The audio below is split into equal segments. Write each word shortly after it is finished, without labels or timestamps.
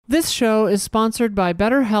This show is sponsored by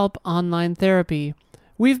BetterHelp Online Therapy.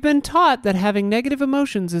 We've been taught that having negative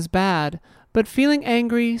emotions is bad, but feeling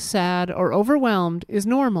angry, sad, or overwhelmed is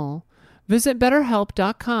normal. Visit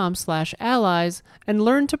BetterHelp.com/allies and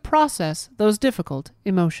learn to process those difficult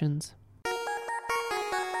emotions.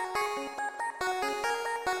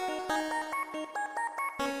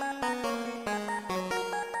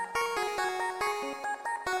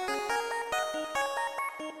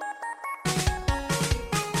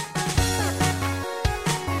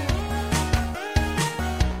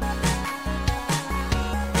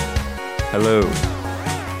 Hello.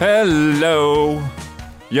 Hello.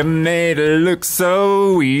 You made it look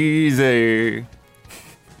so easy.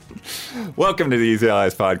 Welcome to the Easy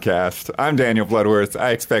Allies podcast. I'm Daniel Bloodworth.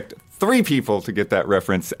 I expect 3 people to get that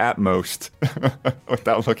reference at most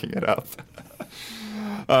without looking it up.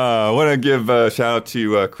 I want to give a shout out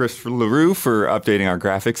to Christopher LaRue for updating our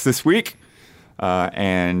graphics this week.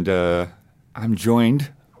 And I'm joined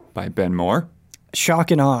by Ben Moore.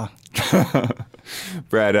 Shock and awe.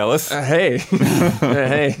 Brad Ellis. Hey.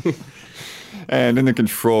 Hey. And in the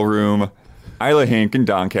control room, Isla Hink and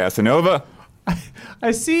Don Casanova.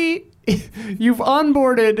 I see you've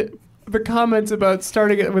onboarded the comments about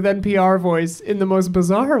starting it with NPR voice in the most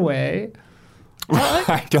bizarre way.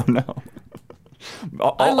 I don't know.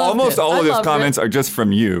 Almost all of those comments are just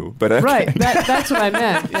from you, but okay. Right, that's what I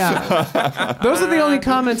meant. Yeah, those are the only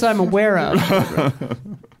comments I'm aware of.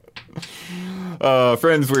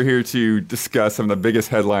 Friends, we're here to discuss some of the biggest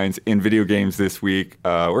headlines in video games this week.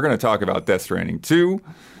 We're going to talk about Death Stranding 2,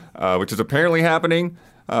 which is apparently happening.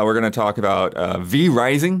 We're going to talk about V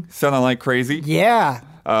Rising, sounding like crazy. Yeah,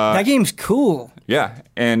 that game's cool. Yeah,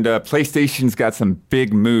 and PlayStation's got some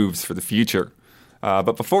big moves for the future.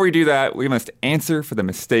 But before we do that, we must answer for the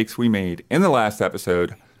mistakes we made in the last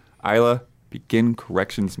episode. Isla, begin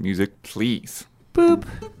corrections music, please. Boop.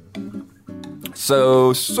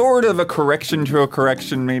 So, sort of a correction to a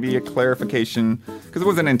correction, maybe a clarification, because it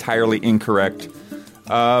wasn't entirely incorrect.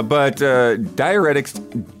 But diuretics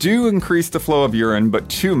do increase the flow of urine, but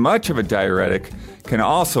too much of a diuretic can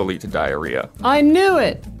also lead to diarrhea. I knew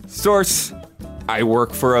it! Source, I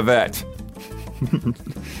work for a vet.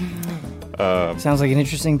 Sounds like an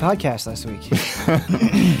interesting podcast last week.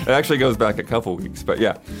 It actually goes back a couple weeks, but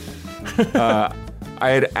yeah. I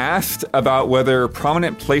had asked about whether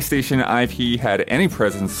prominent PlayStation IP had any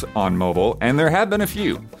presence on mobile, and there have been a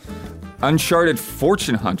few. Uncharted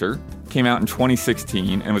Fortune Hunter came out in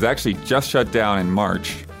 2016 and was actually just shut down in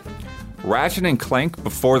March. Ratchet & Clank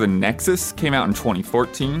Before the Nexus came out in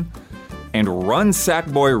 2014, and Run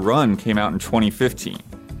Sackboy Run came out in 2015.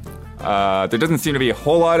 There doesn't seem to be a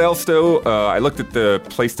whole lot else, though. I looked at the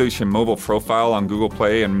PlayStation mobile profile on Google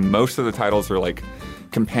Play, and most of the titles are like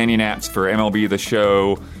companion apps for MLB The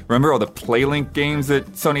Show. Remember all the PlayLink games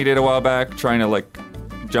that Sony did a while back, trying to like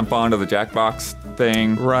jump onto the Jackbox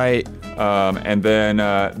thing? Right. And then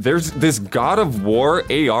there's this God of War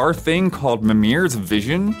AR thing called Mimir's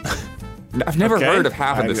Vision. I've never heard of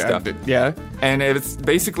half of this stuff. Yeah. And it's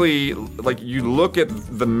basically like you look at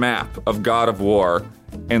the map of God of War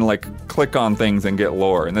and like click on things and get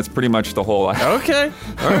lore, and that's pretty much the whole. Okay.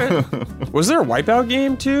 All right. Was there a Wipeout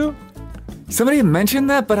game too? Somebody mentioned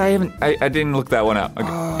that, but I didn't look that one up.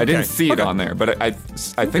 I didn't see it on there, but I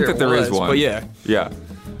think that there is one. But yeah. Yeah.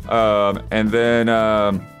 And then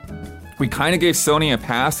we kind of gave Sony a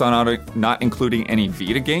pass on not including any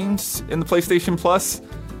Vita games in the PlayStation Plus.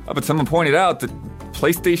 But someone pointed out that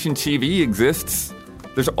PlayStation TV exists.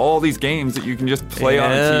 There's all these games that you can just play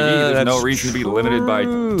on a TV. There's no reason to be limited by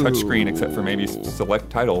touchscreen except for maybe select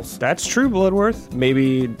titles. That's true, Bloodworth.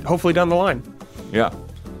 Maybe, hopefully down the line. Yeah.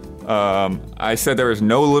 I said there was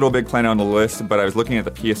no Little Big Planet on the list, but I was looking at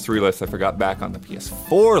the PS3 list. I forgot back on the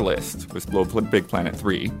PS4 list was Little Big Planet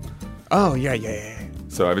 3. Oh, yeah.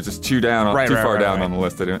 So I was just too far down on the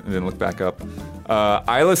list. I didn't look back up.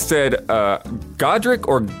 Isla said Godric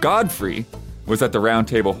or Godfrey was at the round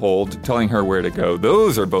table hold, telling her where to go.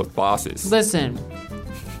 Those are both bosses. Listen,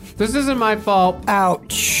 this isn't my fault.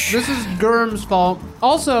 Ouch. This is Gurm's fault.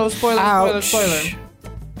 Also, spoiler. Spoiler.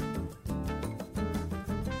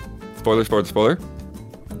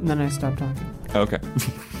 And then I stopped talking. Okay.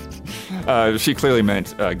 She clearly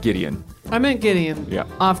meant Gideon. I meant Gideon. Yeah.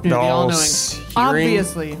 Off duty, all-knowing. Hearing?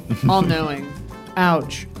 Obviously, all-knowing.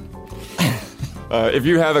 Ouch. If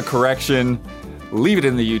you have a correction, leave it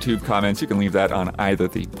in the YouTube comments. You can leave that on either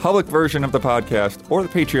the public version of the podcast or the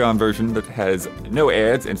Patreon version that has no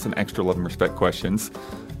ads and some extra love and respect questions.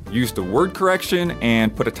 Use the word correction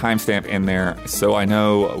and put a timestamp in there so I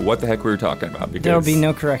know what the heck we were talking about. Because There'll be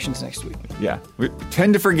no corrections next week. Yeah, we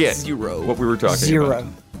tend to forget what we were talking about.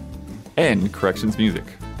 End corrections music.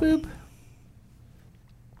 Boop.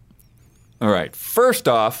 All right. First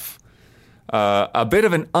off, a bit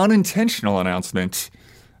of an unintentional announcement.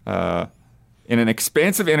 In an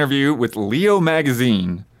expansive interview with Leo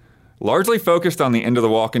magazine, largely focused on the end of The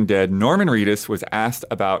Walking Dead, Norman Reedus was asked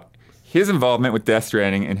about his involvement with Death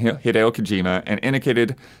Stranding and Hideo Kojima and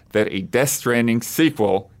indicated that a Death Stranding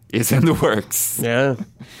sequel is in the works. Yeah.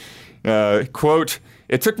 Quote,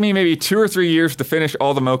 "It took me maybe 2 or 3 years to finish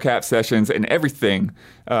all the mocap sessions and everything.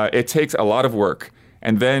 It takes a lot of work.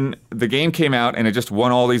 And then the game came out and it just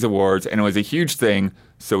won all these awards and it was a huge thing.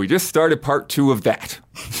 So we just started part 2 of that."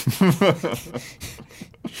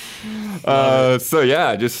 So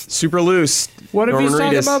yeah, just Super loose. What if he's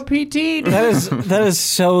Norman talking Reedus. about PT? That is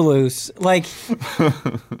so loose. Like,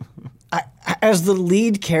 as the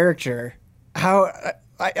lead character, how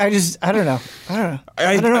I don't know. I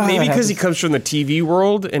don't know. How Maybe that because he happens. comes from the TV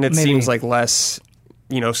world and it Maybe. seems like less,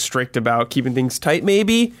 strict about keeping things tight.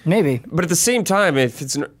 Maybe. Maybe. But at the same time, if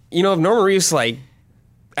it's if Norman Reedus like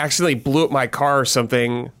accidentally blew up my car or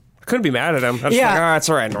something, I couldn't be mad at him. I was like, it's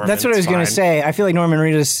all right, Norman. That's what I was going to say. I feel like Norman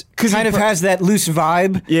Reedus kind of has that loose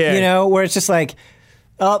vibe, Yeah. where it's just like,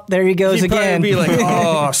 oh, there he goes He'd probably again. be like,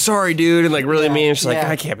 oh, sorry, dude, and like really Yeah, mean. She's like, yeah.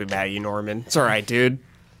 I can't be mad at you, Norman. It's all right, dude.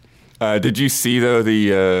 did you see though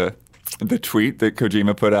the tweet that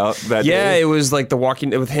Kojima put out that Yeah, day? it was like the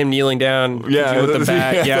walking with him kneeling down. Yeah, with the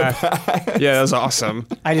bat. yeah, Yeah, that was awesome.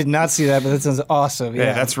 I did not see that, but that sounds awesome. Yeah,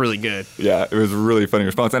 Yeah, that's really good. Yeah, it was a really funny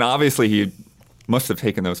response. And obviously he must have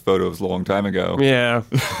taken those photos a long time ago. Yeah,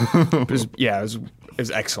 it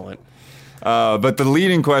was excellent. But the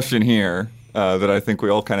leading question here that I think we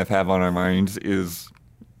all kind of have on our minds is,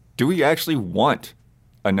 do we actually want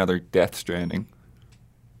another Death Stranding?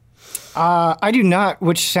 I do not,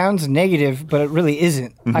 which sounds negative, but it really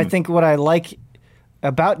isn't. I think what I like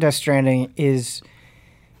about Death Stranding is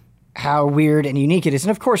how weird and unique it is.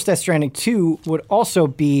 And of course, Death Stranding 2 would also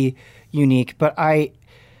be unique, but I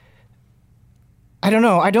don't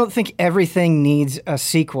know. I don't think everything needs a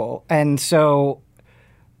sequel. And so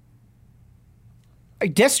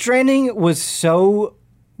Death Stranding was so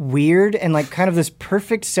weird and like kind of this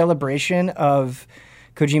perfect celebration of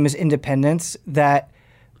Kojima's independence that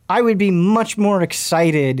I would be much more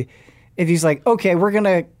excited if he's like, okay, we're going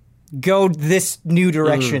to go this new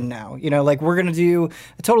direction now. Like we're going to do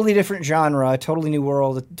a totally different genre, a totally new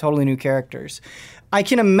world, totally new characters. I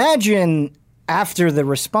can imagine after the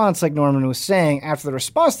response, like Norman was saying, after the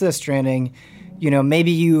response to Death Stranding,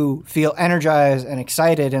 maybe you feel energized and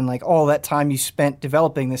excited and like all that time you spent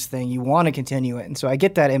developing this thing, you want to continue it. And so I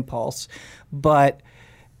get that impulse. But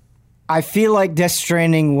I feel like Death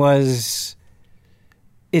Stranding was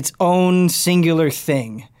its own singular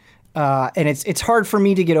thing. And it's hard for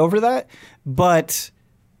me to get over that. But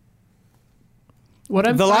What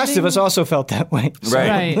I'm The Last of finding- Us also felt that way. So-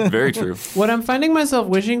 Right. Right. Very true. What I'm finding myself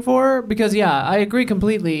wishing for, because I agree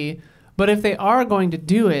completely, but if they are going to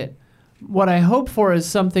do it, what I hope for is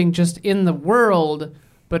something just in the world,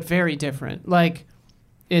 but very different. Like,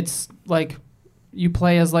 it's like you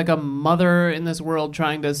play as like a mother in this world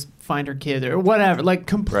trying to find her kid or whatever, like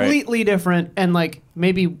completely different. And like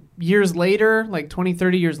maybe years later, like 20,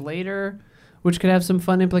 30 years later, which could have some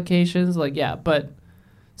fun implications. Like, but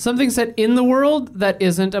something set in the world that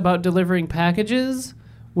isn't about delivering packages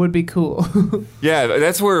would be cool. Yeah,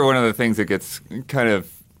 that's where one of the things that gets kind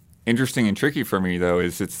of interesting and tricky for me, though,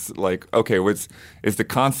 is it's like, okay, is the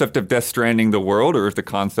concept of Death Stranding the world, or is the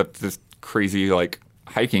concept this crazy, like,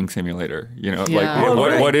 hiking simulator? Yeah. Like, Well,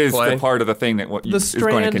 what is Play. the part of the thing that The is going to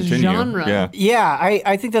Strand continue? genre. Yeah. Yeah,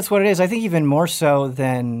 I think that's what it is. I think even more so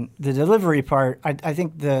than the delivery part, I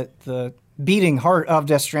think the beating heart of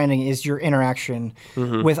Death Stranding is your interaction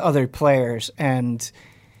with other players. And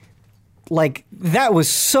like that was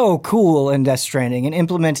so cool in Death Stranding and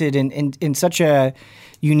implemented in such a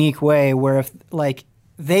unique way where if like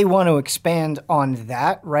they want to expand on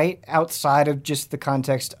that, right, outside of just the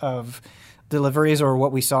context of deliveries or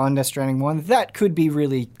what we saw in Death Stranding 1, that could be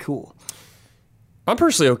really cool. I'm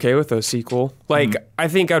personally okay with a sequel. Like, I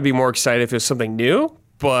think I'd be more excited if it was something new,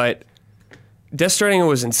 but Death Stranding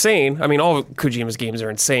was insane. I mean, all of Kojima's games are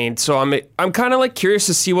insane. So I'm kind of like curious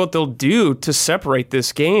to see what they'll do to separate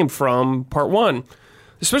this game from part one,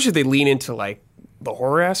 especially if they lean into like the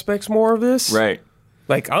horror aspects more of this. Right.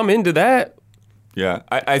 Like, I'm into that. Yeah.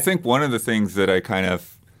 I think one of the things that I kind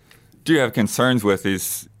of do have concerns with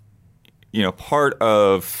is, part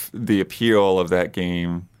of the appeal of that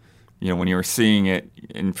game, when you were seeing it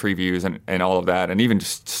in previews and all of that, and even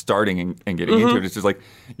just starting and getting into it, it's just like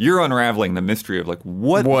you're unraveling the mystery of like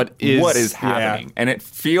what is happening. Yeah. And it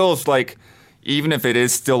feels like, even if it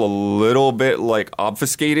is still a little bit like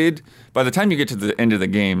obfuscated, by the time you get to the end of the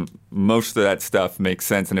game, most of that stuff makes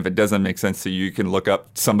sense. And if it doesn't make sense to you, you can look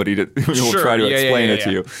up somebody who will try to explain it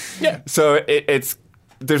to you. Yeah. So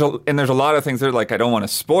there's a lot of things there, like, I don't want to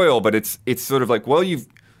spoil, but it's sort of like, well, you've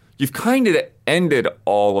kind of ended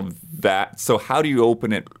all of that. So how do you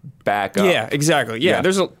open it back up? Yeah, exactly. Yeah.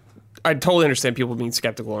 I totally understand people being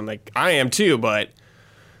skeptical, and like I am too, but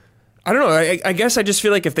I don't know. I guess I just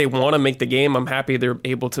feel like if they want to make the game, I'm happy they're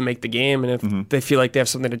able to make the game. And if they feel like they have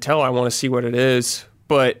something to tell, I want to see what it is.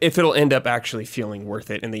 But if it'll end up actually feeling worth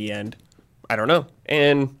it in the end, I don't know.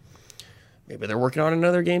 And maybe they're working on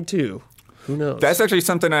another game too. Who knows? That's actually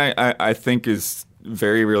something I think is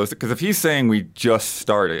very realistic. Because if he's saying we just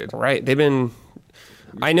started. Right. They've been...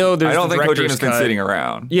 I know there's I don't the think director's Kojima's been cut. sitting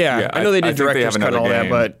around. Yeah, I know they did I think they director's have cut and all another that, game.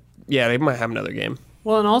 but yeah, they might have another game.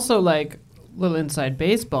 Well, and also, like, little inside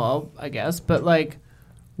baseball, I guess, but, like,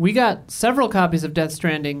 we got several copies of Death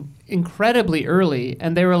Stranding incredibly early,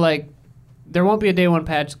 and they were like, there won't be a day one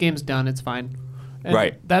patch, game's done, it's fine. And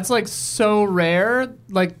Right. That's, like, so rare.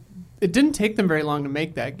 Like, it didn't take them very long to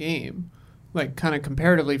make that game, like, kind of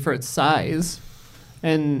comparatively for its size.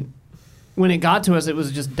 And when it got to us, it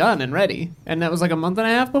was just done and ready. And that was, like, a month and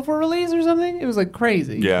a half before release or something. It was, like,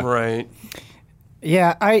 crazy. Yeah. Right.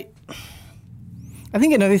 Yeah, I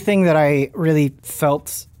think another thing that I really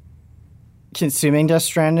felt consuming Death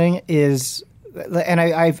Stranding is, and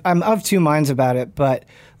I'm of two minds about it, but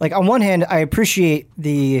like on one hand, I appreciate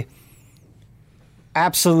the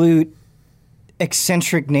absolute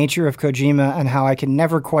eccentric nature of Kojima and how I can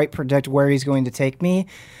never quite predict where he's going to take me.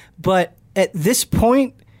 But at this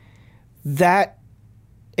point, that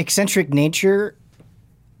eccentric nature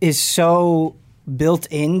is so built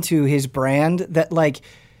into his brand that like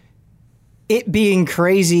it being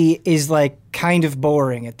crazy is like kind of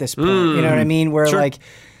boring at this point. You know what I mean? Where like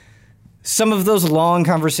some of those long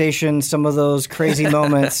conversations, some of those crazy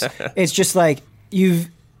moments, it's just like you've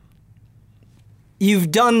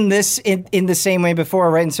done this in the same way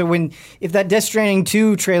before, right? And so if that Death Stranding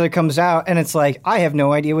 2 trailer comes out and it's like, I have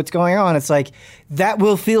no idea what's going on, it's like, that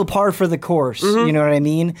will feel par for the course. You know what I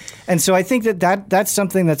mean? And so I think that's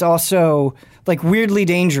something that's also like weirdly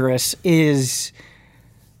dangerous is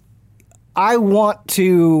I want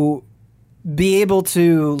to be able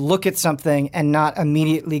to look at something and not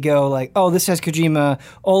immediately go like, oh, this has Kojima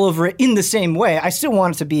all over it in the same way. I still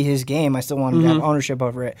want it to be his game. I still want him to have ownership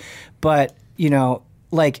over it. But, you know,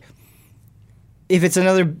 like if it's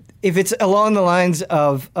along the lines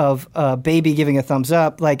of Baby giving a thumbs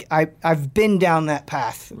up, like I've been down that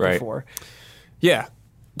path before. Yeah,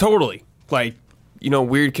 totally. Like, you know,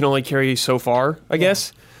 weird can only carry you so far, I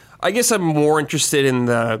guess. I guess I'm more interested in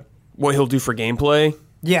what he'll do for gameplay.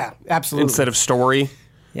 Yeah, absolutely. Instead of story.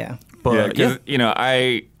 Yeah. But because you know,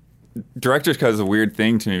 director's cut is a weird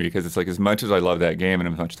thing to me because it's like as much as I love that game and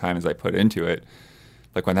as much time as I put into it,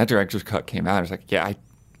 like when that director's cut came out, it's like, yeah,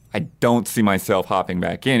 I don't see myself hopping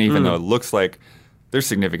back in, even though it looks like there's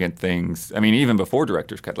significant things. I mean, even before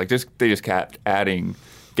director's cut, like they just kept adding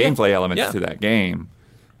gameplay elements to that game.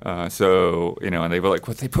 So you know, and they were like,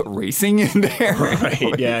 what, they put racing in there? Right.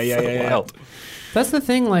 Like, Yeah. wild. That's the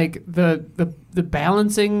thing, like, the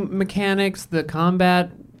balancing mechanics, the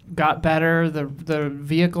combat got better, the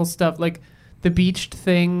vehicle stuff, like, the beached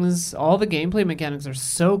things, all the gameplay mechanics are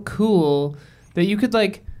so cool that you could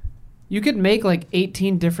make, like,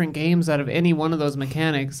 18 different games out of any one of those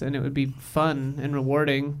mechanics, and it would be fun and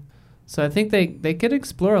rewarding. So I think they could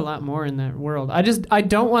explore a lot more in that world. I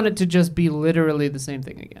don't want it to just be literally the same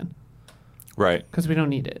thing again. Right. Because we don't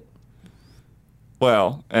need it.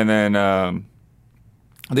 Well, and then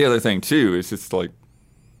the other thing too is it's like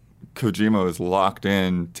Kojima is locked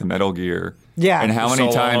in to Metal Gear. Yeah. And how many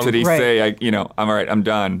So times long. did he say, I'm all right, I'm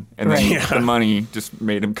done. And then the money just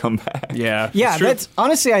made him come back. Yeah. Yeah, true. that's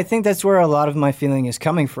honestly, I think that's where a lot of my feeling is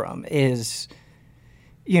coming from is,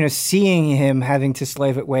 you know, seeing him having to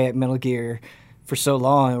slave away at Metal Gear for so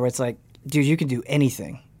long where it's like, dude, you can do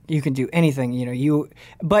anything. You can do anything,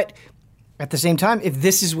 but at the same time, if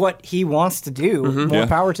this is what he wants to do, more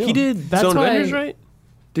power to him. He did That's Zone of why- Enders, right?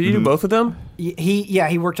 Did he do both of them?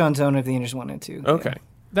 He worked on Zone of the Enders 1 and 2. Okay.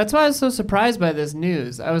 That's why I was so surprised by this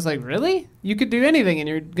news. I was like, really? You could do anything and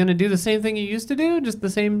you're going to do the same thing you used to do? Just the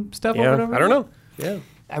same stuff over Yeah. and over? I don't again? know. Yeah.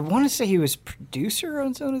 I want to say he was producer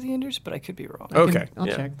on Zone of the Enders, but I could be wrong. Okay. I'll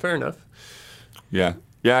yeah. check. Fair enough. Yeah.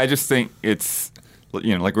 Yeah, I just think it's, like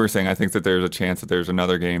we were saying, I think that there's a chance that there's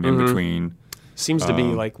another game in between. Seems to be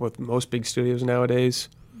like with most big studios nowadays.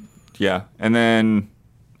 Yeah. And then,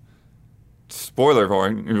 spoiler for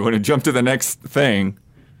it, we want to jump to the next thing.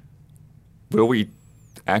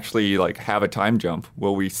 actually like have a time jump?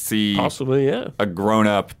 Will we see Possibly, yeah. a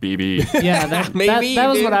grown-up BB? Yeah, that Maybe, that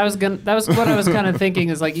was dude. what I was gonna. That was what I was kind of thinking.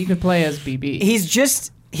 Is like you could play as BB. He's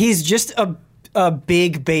just a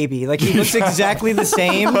big baby. Like he looks exactly the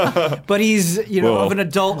same, but he's Whoa. of an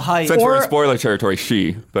adult height. Since we're in spoiler territory,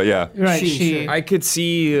 but yeah. Right, She, she. sure. I could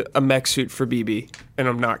see a mech suit for BB, and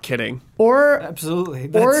I'm not kidding. Or Absolutely,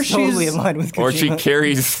 Or that's totally she's- in line with Kojima. Or she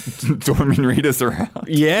carries Dorman Reedus around.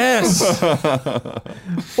 Yes.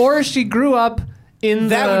 or she grew up in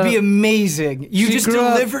That the. would be amazing. You She just grew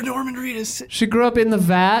up- deliver Norman Reedus. She grew up in the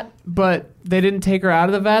vat, but they didn't take her out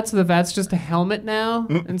of the vat, so the vat's just a helmet now,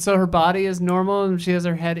 and so her body is normal, and she has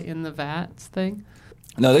her head in the vat thing.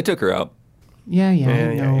 No, they took her out. Yeah,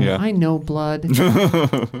 I know. yeah. I know blood.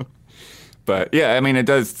 But yeah, I mean, it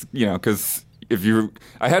does, because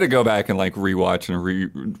I had to go back and like rewatch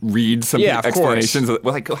and read some Yeah, of course. explanations.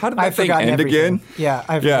 Like, how did that I've thing forgotten end everything. again? Yeah,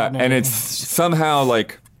 I've Yeah, forgotten and everything. it's somehow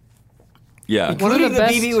like, yeah, One of Including the the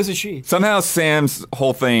best- BB was a she. somehow Sam's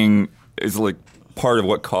whole thing is like part of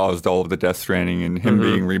what caused all of the Death Stranding and him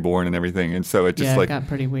being reborn and everything. And so it just Yeah, like, it got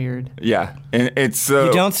pretty weird. yeah, and it's so.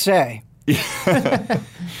 You don't say. Yeah.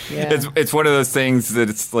 It's one of those things that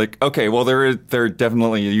it's like, okay, well, there are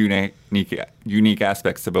definitely unique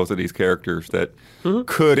aspects to both of these characters that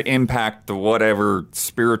could impact the whatever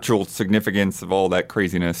spiritual significance of all that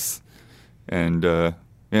craziness, and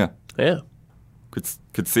yeah, Yeah.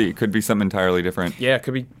 could be something entirely different. Yeah, it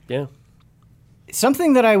could be. Yeah.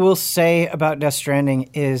 Something that I will say about Death Stranding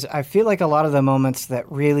is I feel like a lot of the moments that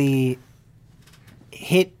really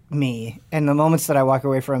hit me and the moments that I walk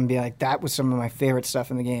away from and be like, that was some of my favorite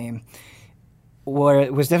stuff in the game, where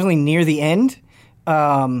it was definitely near the end.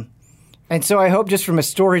 And so I hope just from a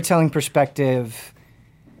storytelling perspective,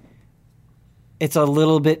 it's a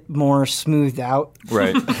little bit more smoothed out.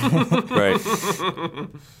 Right, right.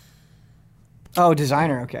 Oh,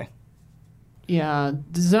 designer, okay. Yeah,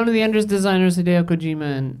 Zone of the Enders designers Hideo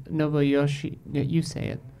Kojima and Nobuyoshi. You say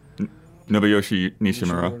it. Nobuyoshi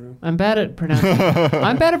Nishimura. I'm bad at pronouncing.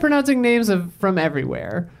 I'm bad at pronouncing names from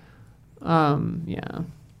everywhere. Yeah.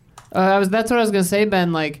 That's what I was gonna say,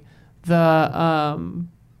 Ben. Like the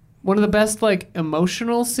one of the best like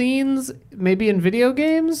emotional scenes maybe in video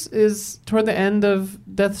games is toward the end of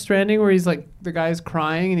Death Stranding, where he's like the guy's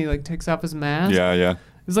crying and he like takes off his mask. Yeah, yeah.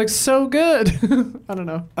 It's like so good. I don't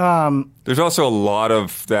know. There's also a lot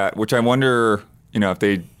of that, which I wonder, if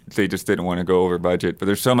they just didn't want to go over budget. But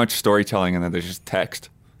there's so much storytelling in that there's just text.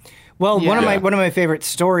 Well, one of Yeah. my favorite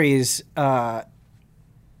stories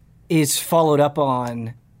is followed up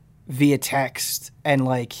on via text, and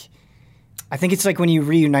like I think it's like when you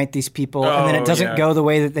reunite these people and then it Oh, doesn't yeah. go the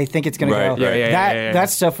way that they think it's going Right, to go. right. Yeah. That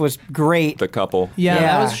stuff was great. The couple. Yeah, Yeah.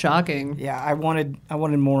 that was shocking. Yeah, I wanted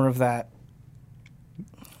more of that.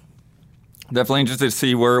 Definitely interested to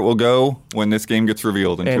see where it will go when this game gets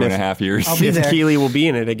revealed in And 2.5 years. I'll be If there. Keeley will be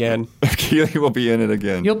in it again. Keely will be in it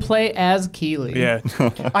again. You'll play as Keeley. Yeah.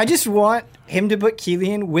 I just want him to put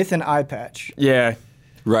Keely in with an eye patch. Yeah.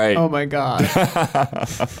 Right. Oh my god.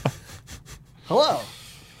 Hello.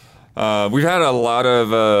 We've had a lot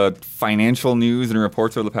of financial news and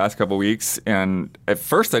reports over the past couple weeks, and at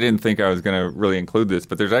first I didn't think I was going to really include this,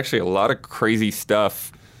 but there's actually a lot of crazy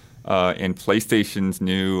stuff in PlayStation's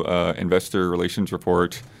new investor relations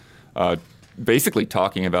report, basically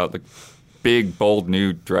talking about the big, bold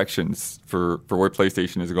new directions for where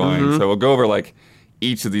PlayStation is going. So we'll go over like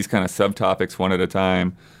each of these kind of subtopics one at a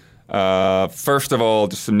time. First of all,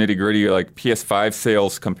 just some nitty gritty, like PS5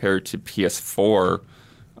 sales compared to PS4.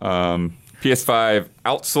 PS5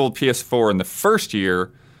 outsold PS4 in the first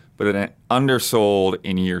year, but then it undersold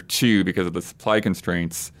in year 2 because of the supply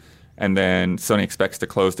constraints. And then Sony expects to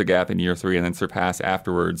close the gap in year 3 and then surpass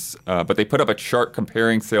afterwards. But they put up a chart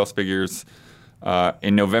comparing sales figures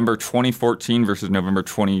in November 2014 versus November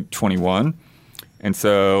 2021. And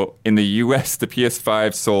so in the US, the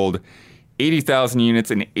PS5 sold 80,000 units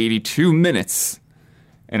in 82 minutes.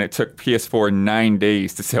 And it took PS4 9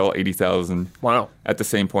 days to sell 80,000 Wow. at the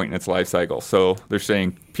same point in its life cycle. So they're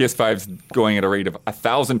saying PS5's going at a rate of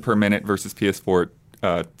 1,000 per minute versus PS4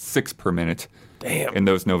 at 6 per minute. Damn. In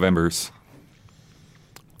those Novembers.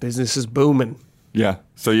 Business is booming. Yeah.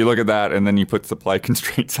 So you look at that, and then you put supply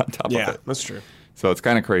constraints on top of Yeah, it. that's true. So it's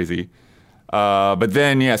kind of crazy. But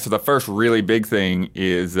then, so the first really big thing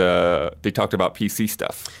is they talked about PC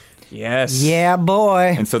stuff. Yes. Yeah,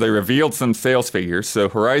 boy. And so they revealed some sales figures. So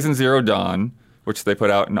Horizon Zero Dawn, which they put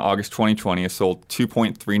out in August 2020, has sold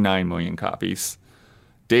 2.39 million copies.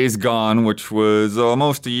 Days Gone, which was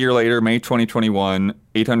almost a year later, May 2021,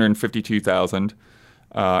 852,000.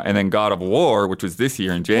 And then God of War, which was this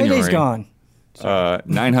year in January. Days Gone.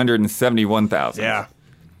 971,000. Yeah.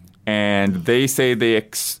 and they say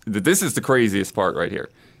that this is the craziest part right here.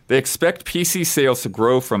 They expect PC sales to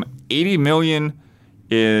grow from $80 million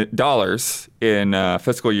in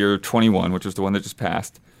fiscal year 21, which was the one that just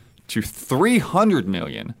passed, to $300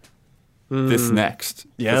 million this next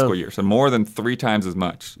fiscal year. So more than 3 times as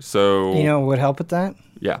much. So You know what would help with that?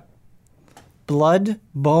 yeah.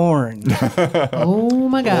 Bloodborne. Oh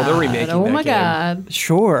my god. they're remaking Oh that my game. god.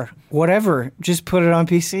 Sure. Whatever. Just put it on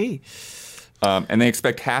PC. And they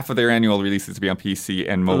expect half of their annual releases to be on PC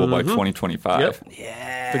and mobile by 2025. Yep.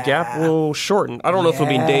 Yeah. The gap will shorten. I don't know if it'll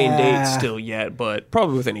be day and date still yet, but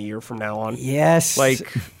probably within a year from now on. Yes. Like,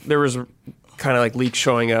 there was kind of like leaks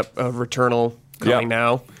showing up of Returnal coming Yep.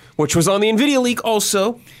 now, which was on the NVIDIA leak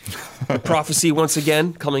also. The prophecy once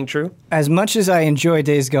again coming true. As much as I enjoy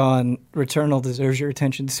Days Gone, Returnal deserves your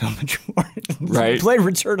attention so much more. Right. Play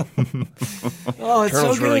Returnal. Oh, it's so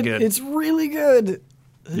Returnal's good. really good. It's really good.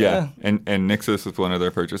 Yeah. And Nixus was one of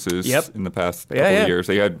their purchases Yep. in the past couple Yeah. of years.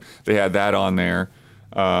 They had that on there.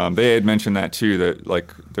 They had mentioned that too, that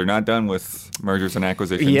like they're not done with mergers and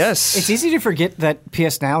acquisitions. Yes. It's easy to forget that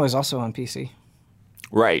PS Now is also on PC.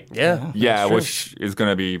 Right. Yeah. Yeah, true. which is going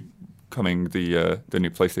to be coming the new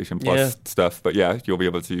PlayStation Plus stuff. But yeah, you'll be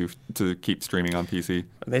able to keep streaming on PC.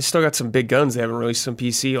 They still got some big guns they haven't released on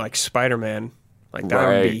PC, like Spider-Man. Like, that would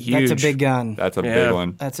Right. be huge. That's a big gun. That's a Yeah. big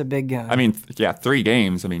one. That's a big gun. I mean, 3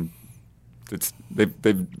 games. I mean,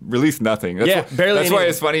 they've released nothing. That's Yeah, barely That's why anything.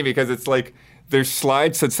 it's funny because it's like their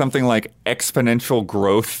slide said something like exponential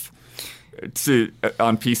growth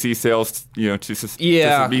on PC sales,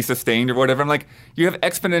 to be sustained or whatever. I'm like, you have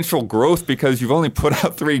exponential growth because you've only put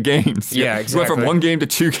out 3 games. Yeah, You went exactly. from 1 game to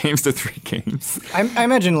 2 games to 3 games. I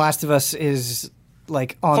imagine Last of Us is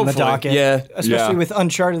like on the Hopefully, docket. yeah. Especially Yeah. with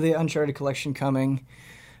the Uncharted collection coming.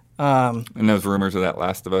 And those rumors of that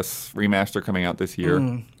Last of Us remaster coming out this year.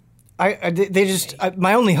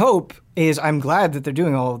 My only hope is I'm glad that they're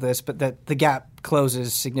doing all of this, but that the gap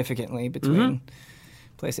closes significantly between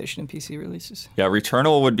PlayStation and PC releases. Yeah,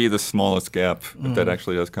 Returnal would be the smallest gap if that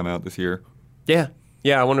actually does come out this year. Yeah.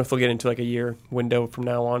 Yeah, I wonder if they'll get into like a year window from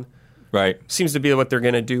now on. Right. Seems to be what they're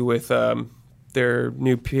going to do with their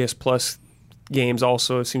new PS Plus games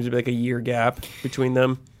also. It seems to be like a year gap between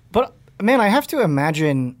them. But man, I have to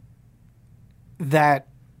imagine that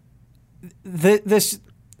this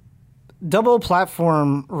double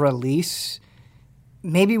platform release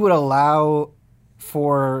maybe would allow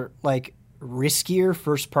for like riskier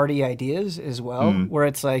first party ideas as well, where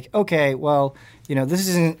it's like, okay, well,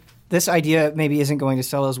 this idea maybe isn't going to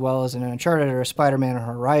sell as well as an Uncharted or a Spider-Man or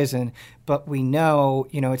Horizon, but we know,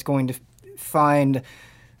 it's going to find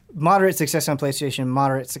moderate success on PlayStation,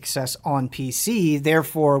 moderate success on PC.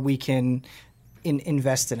 Therefore, we can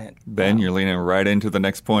invest in it. Ben, you're leaning right into the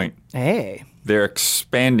next point. Hey. They're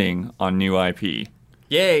expanding on new IP.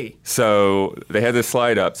 Yay. So they had this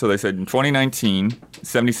slide up. So they said in 2019,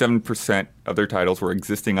 77% of their titles were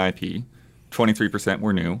existing IP, 23%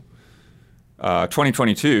 were new.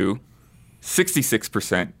 2022,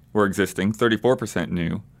 66% were existing, 34%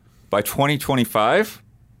 new. By 2025,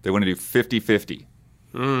 they want to do 50-50.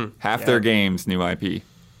 Half their games, new IP.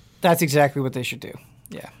 That's exactly what they should do.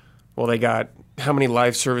 Yeah. Well, they got how many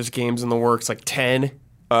live service games in the works? Like 10?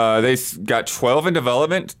 Got 12 in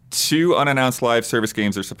development. 2 unannounced live service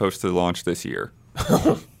games are supposed to launch this year.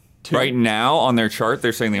 Right now, on their chart,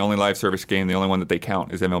 they're saying the only live service game, the only one that they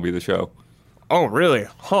count, is MLB The Show. Oh, really?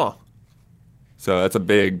 Huh. So that's a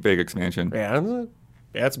big, big expansion. Yeah,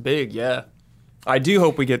 that's big, yeah. I do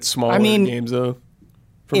hope we get smaller games, though,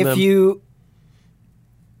 from If them.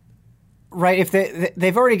 if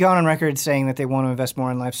they've already gone on record saying that they want to invest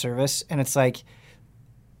more in live service, and it's like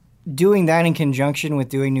doing that in conjunction with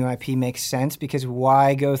doing new IP makes sense, because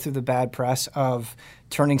why go through the bad press of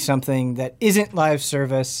turning something that isn't live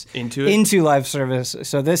service into live service?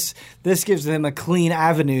 So this gives them a clean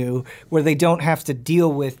avenue where they don't have to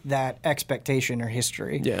deal with that expectation or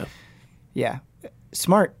history. Yeah. Yeah.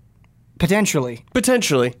 Smart. Potentially.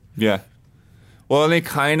 Yeah. Well, and they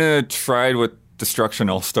kind of tried with Destruction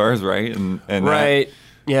All-Stars, right? And Right.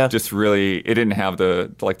 Yeah. just really, it didn't have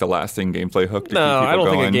the lasting gameplay hook to keep No, people I don't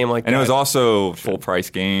think a going. game like And it that- was also full price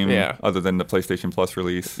game, Yeah. other than the PlayStation Plus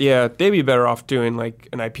release. Yeah, they'd be better off doing like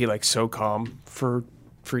an IP like SOCOM for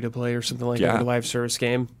free to play or something like that, Yeah. a live service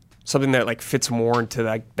game. Something that like fits more into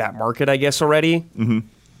that market, I guess, already. Mm-hmm.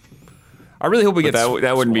 I really hope we But get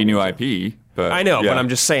that wouldn't be new small IP. But I know, yeah. but I'm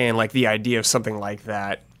just saying, like, the idea of something like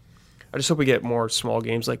that. I just hope we get more small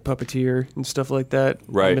games like Puppeteer and stuff like that. I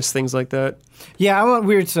Right. miss things like that. Yeah, I want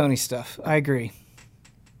weird Sony stuff. I agree.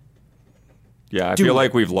 Yeah, I feel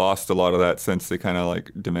like we've lost a lot of that since they kind of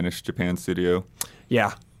like diminished Japan Studio.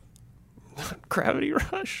 Yeah. Gravity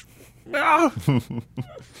Rush.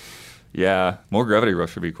 Yeah, more Gravity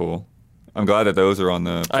Rush would be cool. I'm glad that those are on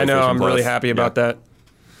the PlayStation I know. I'm Plus. really happy about that.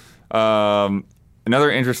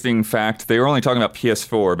 Another interesting fact, they were only talking about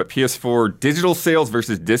PS4, but PS4 digital sales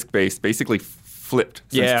versus disc-based basically flipped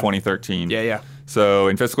since 2013. Yeah. So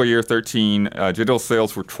in fiscal year 13, digital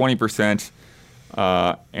sales were 20%,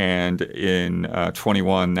 and in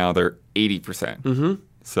 21, now they're 80%. Mm-hmm.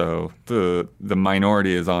 So the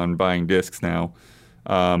minority is on buying discs now.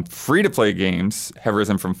 Free-to-play games have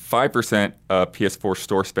risen from 5% of PS4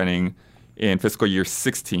 store spending in fiscal year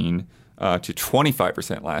 16 to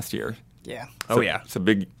 25% last year. Yeah. So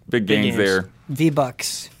big gains there.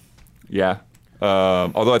 V-Bucks. Yeah.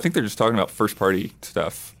 Although I think they're just talking about first-party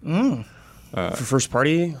stuff. For first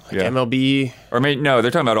party, like Yeah. MLB. Or no,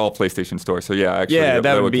 they're talking about all PlayStation stores. So yeah, actually,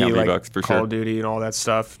 that would be count like V-Bucks for Call sure. of Duty and all that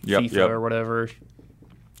stuff. Yep, FIFA yep. or whatever.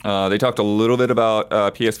 They talked a little bit about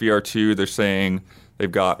PSVR 2. They're saying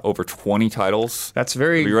they've got over 20 titles. That's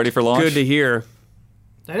very Are you ready for launch? good to hear.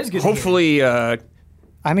 That is good. Hopefully, I'm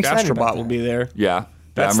excited Astrobot about will that. be there. Yeah.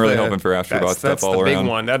 I'm really hoping for Astrobot stuff that's all the around. big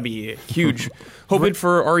one. That'd be huge. Hoping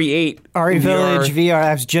for RE8. RE in Village VR. VR.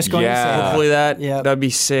 I was just going to say that. Hopefully that. Yep. That'd be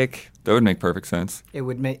sick. That would make perfect sense. It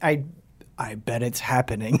would make. I bet it's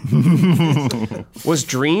happening. Was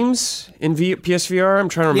Dreams in PSVR? I'm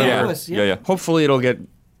trying to remember. Yeah, it was, yeah. Hopefully it'll get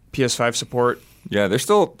PS5 support. Yeah, they're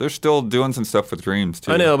still doing some stuff with Dreams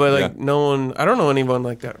too. I know, but like Yeah. no one. I don't know anyone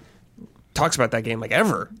like that talks about that game like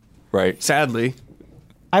ever. Right. Sadly.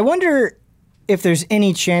 I wonder if there's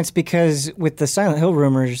any chance, because with the Silent Hill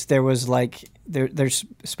rumors, there was like there's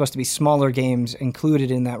supposed to be smaller games included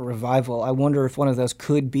in that revival. I wonder if one of those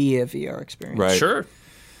could be a VR experience. Right. Sure.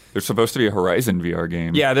 There's supposed to be a Horizon VR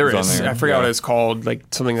game. Yeah, there It's is. on there. I forgot Yeah. what it's called. Like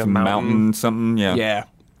something a Mountain something. Yeah. Yeah.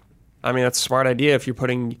 I mean, that's a smart idea. If you're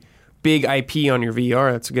putting big IP on your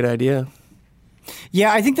VR, that's a good idea.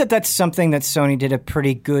 Yeah, I think that's something that Sony did a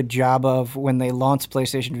pretty good job of when they launched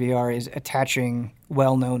PlayStation VR, is attaching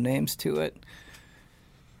well-known names to it.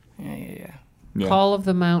 Yeah. Yeah. Call of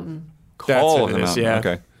the Mountain. That's Call what of it the is, Mountain. yeah.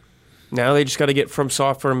 Okay. Now they just got to get From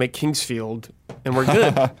Software and make Kingsfield, and we're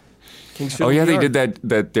good. Kingsfield. Oh yeah, they VR. did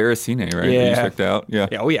that Deracine, right? That you Yeah. checked out. Yeah.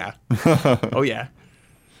 Yeah, oh yeah. Oh yeah.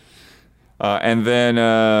 And then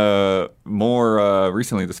more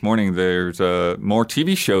recently this morning, there's more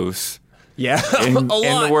TV shows Yeah. in, a lot.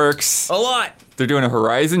 in the works. A lot. They're doing a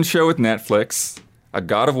Horizon show with Netflix, a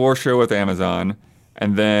God of War show with Amazon,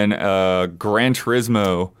 and then Gran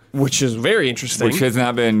Turismo, Which is very interesting. which has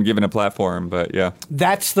not been given a platform, but yeah.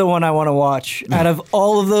 That's the one I want to watch. Out of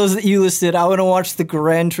all of those that you listed, I want to watch the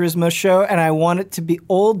Gran Turismo show, and I want it to be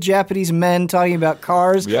old Japanese men talking about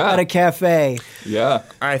cars Yeah. at a cafe. Yeah.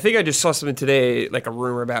 I think I just saw something today, like a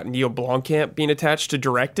rumor about Neil Blomkamp being attached to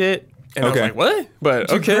direct it. And I Okay. was like, what?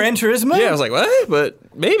 But okay. Gran Turismo? Yeah, I was like, what? But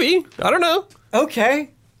maybe. I don't know. Okay.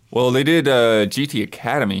 Well, they did GT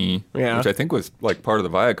Academy, Yeah. which I think was like part of the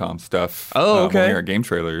Viacom stuff. Oh, When okay. we were at game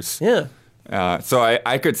trailers. Yeah. So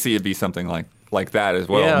I could see it be something like that as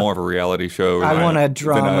well, Yeah. more of a reality show. I want a than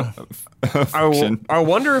drama. fiction. I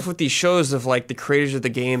wonder if with these shows, if like the creators of the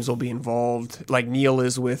games will be involved, like Neil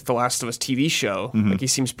is with the Last of Us TV show. Like he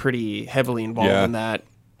seems pretty heavily involved Yeah. in that.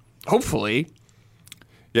 Hopefully.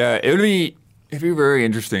 Yeah, it'd be very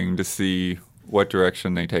interesting to see what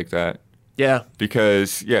direction they take that. Yeah.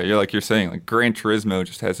 Because you're saying, like Gran Turismo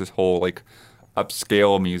just has this whole like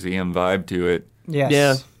upscale museum vibe to it. Yes.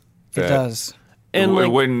 Yeah. It that does. And it like,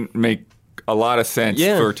 wouldn't make a lot of sense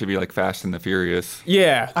Yeah. for it to be like Fast and the Furious.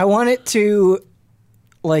 yeah. I want it to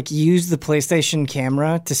like use the PlayStation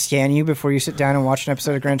camera to scan you before you sit down and watch an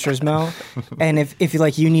episode of Gran Turismo. And if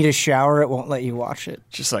you need a shower, it won't let you watch it.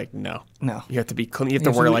 Just like, no. No. You have to be clean. You have You to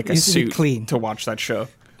have wear to be- like you a have to be suit clean. to watch that show.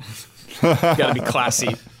 You gotta be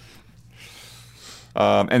classy.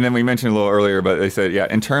 And then we mentioned a little earlier, but they said,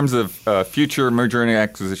 in terms of future merger and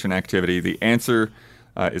acquisition activity, the answer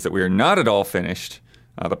is that we are not at all finished.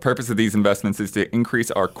 The purpose of these investments is to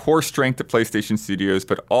increase our core strength at PlayStation Studios,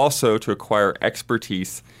 but also to acquire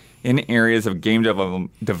expertise in areas of game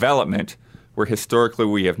development where historically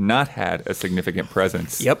we have not had a significant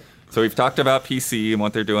presence. Yep. So we've talked about PC and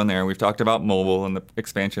what they're doing there. We've talked about mobile and the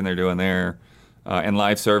expansion they're doing there, and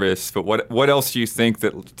live service. But what else do you think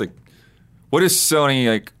that like? What is Sony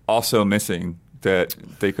like also missing that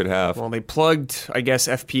they could have? Well, they plugged, I guess,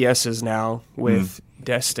 FPSs now with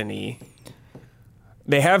Destiny.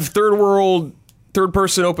 They have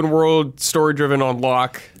third-person open world, story-driven on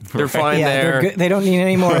lock. They're fine Yeah, there. they're good. They don't need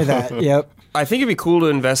any more of that. Yep. I think it'd be cool to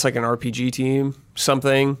invest like an RPG team,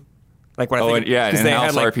 something like what I Oh, think. and, yeah, 'cause an they in-house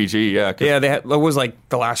had, like, RPG. Yeah, 'cause- Yeah, they had. What was like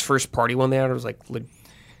the last first party one they had? It was like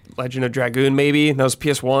Legend of Dragoon, maybe. And that was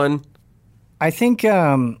PS1. I think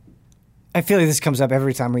I feel like this comes up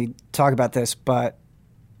every time we talk about this, but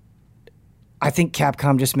I think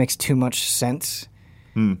Capcom just makes too much sense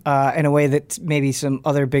in a way that maybe some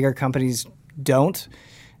other bigger companies don't.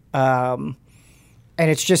 And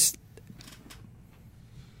it's just,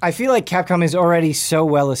 I feel like Capcom is already so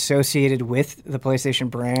well associated with the PlayStation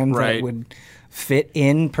brand that it would fit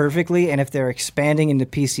in perfectly. And if they're expanding into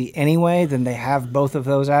PC anyway, then they have both of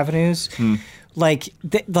those avenues. There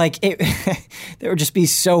would just be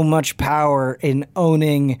so much power in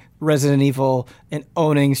owning Resident Evil and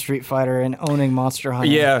owning Street Fighter and owning Monster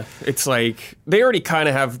Hunter. Yeah, it's like they already kind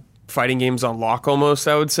of have fighting games on lock almost,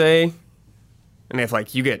 I would say. And if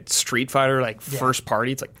like you get Street Fighter like first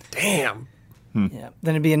party, it's like, damn. Yeah.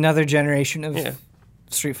 Then it'd be another generation of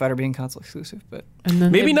Street Fighter being console exclusive, but And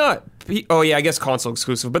then Maybe not. Oh yeah, I guess console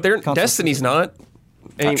exclusive, but Destiny's not.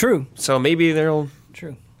 True. So maybe they'll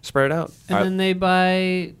True. spread it out. And then they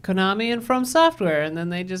buy Konami and From Software, and then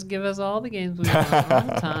they just give us all the games we want all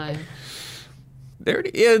the time.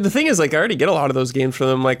 The thing is, like, I already get a lot of those games from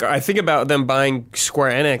them. Like, I think about them buying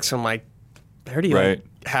Square Enix. I'm like, they already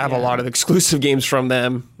have a lot of exclusive games from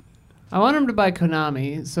them. I want them to buy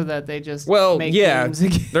Konami so that they just make yeah, games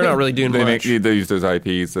again. they're not really doing much. They use those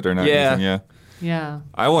IPs that they're not using. Yeah. Yeah.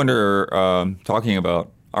 I wonder, talking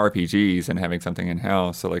about RPGs and having something in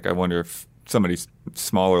house. So like, I wonder if somebody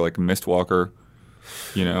smaller like Mistwalker,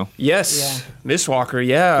 you know? Yes, Mistwalker.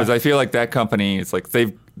 Yeah, Because I feel like that company is like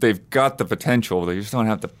they've got the potential. They just don't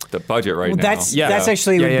have the budget right now. That's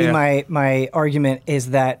actually would be my argument is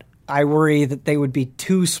that I worry that they would be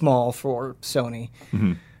too small for Sony.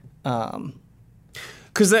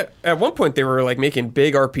 because at one point they were like making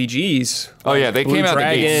big RPGs. Oh yeah, they Blue came out the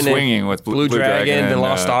gate Dragon swinging with Blue Dragon and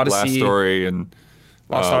Lost Odyssey. Last Story and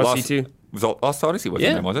Lost Odyssey too. Was Lost Odyssey was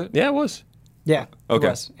in there, was it? Yeah, it was. Yeah. Okay. It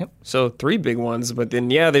was. Yep. So 3 big ones, but then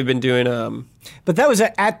they've been doing But that was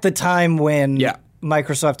at the time when Yeah.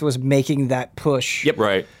 Microsoft was making that push. Yep.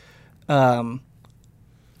 Right. Yeah,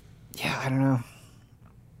 I don't know.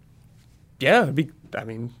 Yeah,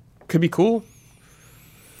 could be cool.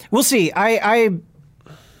 We'll see. I'm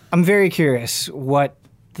very curious what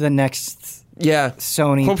the next Yeah.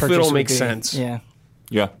 Sony Hopefully purchase it'll would make be. sense. Yeah.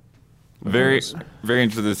 Yeah. Very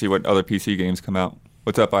interested to see what other PC games come out.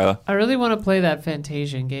 What's up, Isla? I really want to play that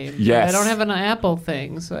Fantasian game. Yes. I don't have an Apple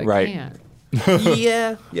thing, so I Right. can't.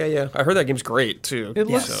 yeah. I heard that game's great too. It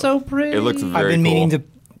looks so pretty. It looks very I've been cool. meaning to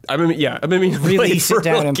I've been meaning to really play sit for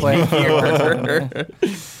down and play. here.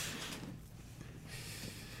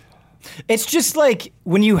 It's just like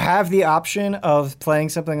when you have the option of playing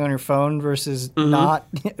something on your phone versus not.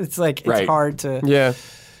 It's like it's Right. hard to. Yeah.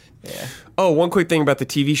 Oh, one quick thing about the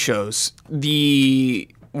TV shows. The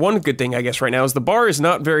one good thing, I guess, right now is the bar is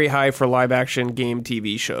not very high for live action game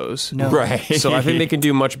TV shows. No. Right. So I think they can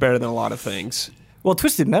do much better than a lot of things. Well,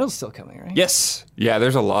 Twisted Metal's still coming, right? Yes. Yeah,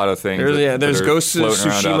 there's a lot of things. There's that are Ghost of floating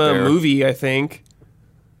around out Tsushima there. movie, I think.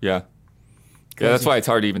 Yeah. Yeah, that's why it's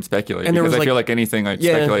hard to even speculate. And there because was, I feel like- like anything I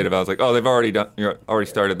Yeah. speculate about is like, oh, they've already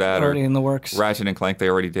started that. Already or in the works. Ratchet and Clank, they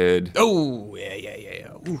already did. Oh, yeah.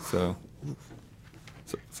 Ooh. So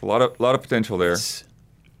it's a lot of potential there.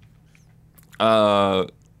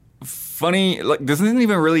 Funny, like this isn't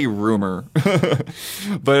even really rumor,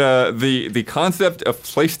 but the concept of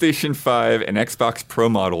PlayStation 5 and Xbox Pro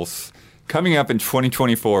models coming up in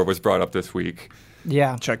 2024 was brought up this week.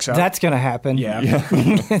 Yeah. Checks out. That's going to happen. Yeah. Yep.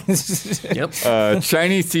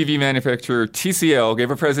 Chinese TV manufacturer TCL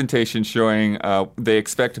gave a presentation showing they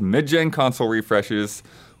expect mid-gen console refreshes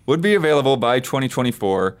would be available by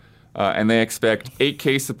 2024, and they expect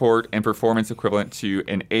 8K support and performance equivalent to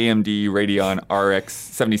an AMD Radeon RX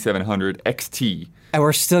 7700 XT. And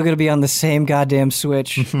we're still going to be on the same goddamn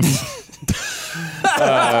Switch. It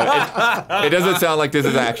doesn't sound like this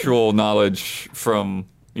is actual knowledge from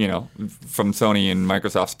Sony and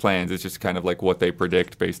Microsoft's plans. It's just kind of like what they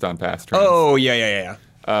predict based on past trends. Oh, yeah.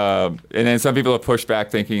 And then some people have pushed back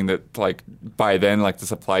thinking that like by then like the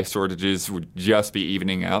supply shortages would just be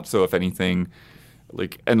evening out. So if anything,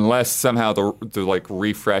 like unless somehow the like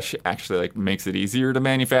refresh actually like makes it easier to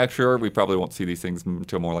manufacture, we probably won't see these things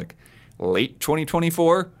until more like late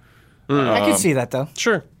 2024. I can see that, though.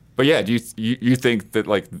 Sure. But yeah, do you think that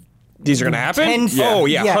like These are going to happen? Oh,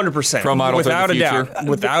 yeah, 100%. Pro models Without are a the future? doubt.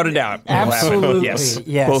 Without a doubt. It'll happen. Absolutely. Yes.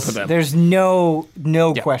 Yes. Both of them. There's no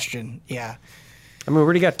question. Yeah. I mean, we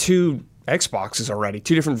already got 2 Xboxes already,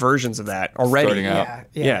 2 different versions of that already. Starting out.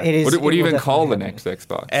 Yeah. It is, what do you it will even call the definitely next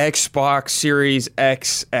Xbox? Xbox Series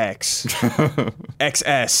XX.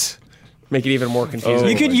 XS. Make it even more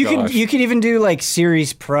confusing. happen. You could even do like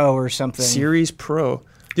Series Pro or something. Series Pro.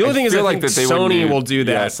 The only thing is, I think Sony will do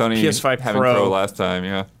that. Yeah, Sony PS5 having Pro. last time,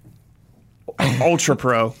 yeah. Ultra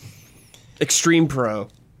Pro. Extreme Pro.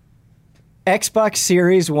 Xbox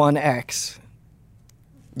Series One X.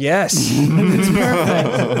 Yes. It's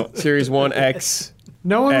perfect. Series 1X.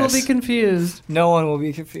 No one will S. be confused. No one will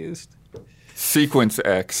be confused. Sequence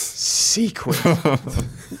X. Sequence.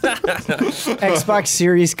 Xbox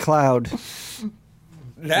Series Cloud.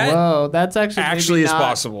 That Whoa, that's actually actually maybe is not-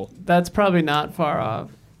 possible. That's probably not far off.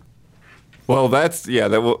 Well, that's we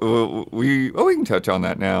can touch on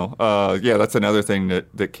that now. That's another thing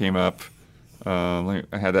that came up. I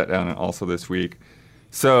had that down also this week.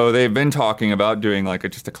 So they've been talking about doing like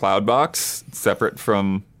just a cloud box separate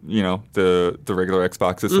from the regular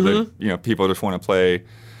Xboxes, so that people just want to play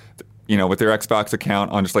with their Xbox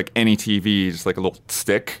account on just like any TV, just like a little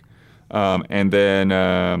stick, and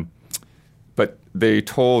then but they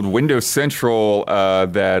told Windows Central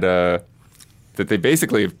that they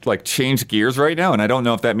basically like changed gears right now, and I don't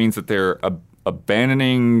know if that means that they're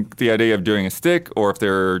abandoning the idea of doing a stick or if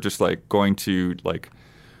they're just like going to like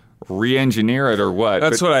re-engineer it or what.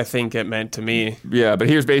 That's what I think it meant to me. Yeah, but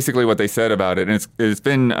here's basically what they said about it, and it's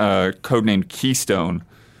been codenamed Keystone.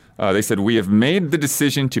 They said, "We have made the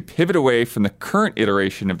decision to pivot away from the current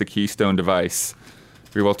iteration of the Keystone device.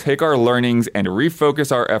 We will take our learnings and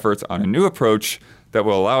refocus our efforts on a new approach that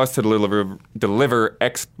will allow us to deliver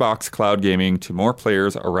Xbox cloud gaming to more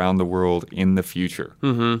players around the world in the future."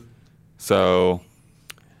 Mm-hmm. So,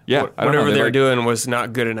 yeah, I don't know. Whatever they were doing was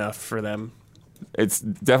not good enough for them. It's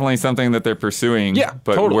definitely something that they're pursuing. Yeah,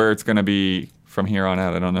 but totally. Where it's going to be from here on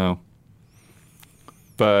out, I don't know.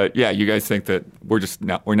 But yeah, you guys think that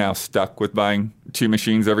we're now stuck with buying 2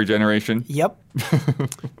 machines every generation? Yep.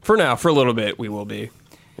 For now, for a little bit, we will be,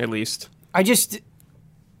 at least. I just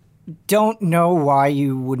don't know why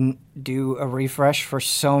you wouldn't do a refresh for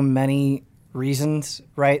so many reasons,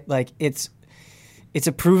 right? Like it's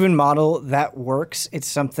a proven model that works. It's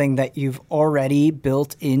something that you've already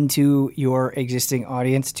built into your existing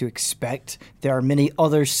audience to expect. There are many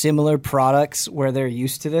other similar products where they're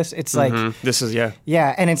used to this. It's like This is, yeah.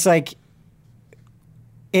 yeah, and it's like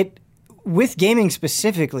it with gaming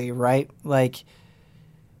specifically, right? Like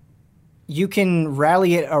you can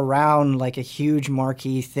rally it around like a huge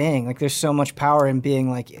marquee thing. Like there's so much power in being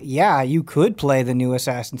like, yeah, you could play the new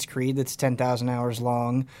Assassin's Creed that's 10,000 hours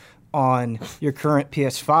long on your current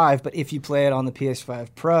PS5, but if you play it on the PS5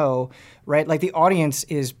 Pro, right? Like the audience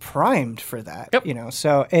is primed for that, Yep.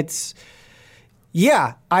 So it's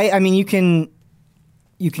yeah, I mean you can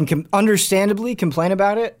understandably complain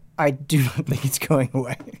about it. I do not think it's going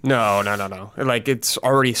away. No. Like, it's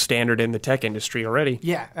already standard in the tech industry already.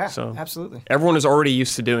 Yeah, So absolutely. Everyone is already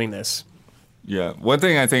used to doing this. Yeah. One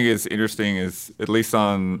thing I think is interesting is, at least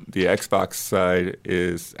on the Xbox side,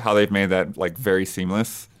 is how they've made that like very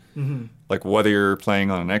seamless. Mm-hmm. Like whether you're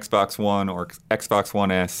playing on an Xbox One or Xbox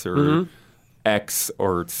One S or X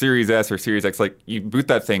or Series S or Series X, like you boot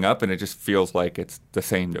that thing up and it just feels like it's the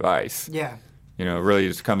same device. Yeah. It really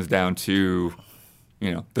just comes down to,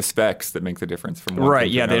 the specs that make the difference from one Right, thing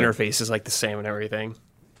to yeah, the another. interface is like the same and everything.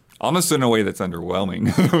 Almost in a way that's underwhelming.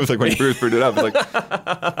 It was like when you first booted it up, it's like,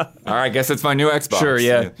 all right, I guess it's my new Xbox. Sure,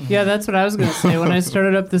 yeah. Yeah, that's what I was going to say. When I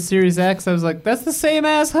started up the Series X, I was like, that's the same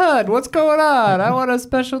ass HUD. What's going on? I want a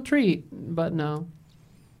special treat. But no.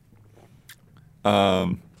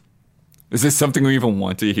 Is this something we even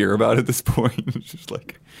want to hear about at this point? It's just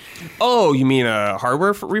like, Oh, you mean a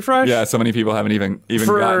hardware refresh? yeah, so many people haven't even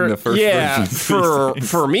gotten the first version.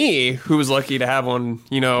 For me, who was lucky to have one,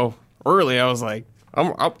 early, I was like,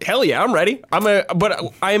 hell yeah, I'm ready.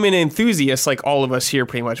 But I'm an enthusiast, like all of us here,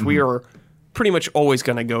 pretty much. We are pretty much always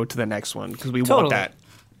going to go to the next one because we want Totally. that.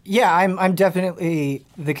 Yeah, I'm definitely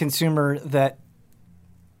the consumer that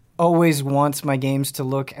always wants my games to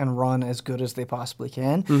look and run as good as they possibly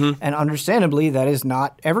can. And understandably, that is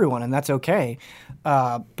not everyone, and that's okay.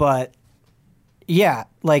 But yeah,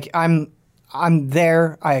 like I'm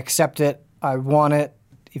there. I accept it. I want it.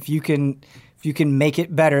 If you can make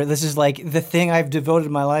it better, this is like the thing I've devoted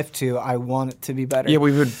my life to. I want it to be better. Yeah,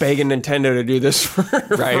 we've been begging Nintendo to do this for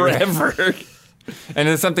forever. And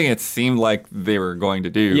it's something it seemed like they were going to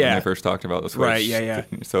do when Yeah. they first talked about the Switch. Right, yeah.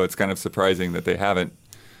 So it's kind of surprising that they haven't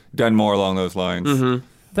done more along those lines.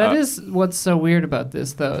 That is what's so weird about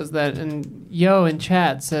this, though, is that, and Yo in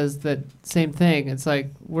chat says that same thing. It's like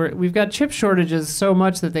we've got chip shortages so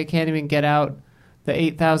much that they can't even get out the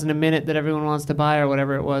 8,000 a minute that everyone wants to buy, or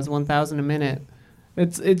whatever it was, 1,000 a minute.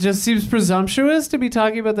 It just seems presumptuous to be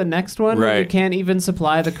talking about the next one when you Right. can't even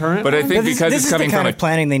supply the current But I one. think this, because this it's is coming the kind from of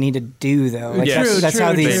planning they need to do, though. Like Yes. that's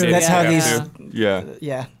how these. true. That's how Yeah. these. Yeah.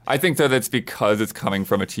 Yeah. I think that it's because it's coming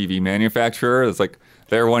from a TV manufacturer. It's like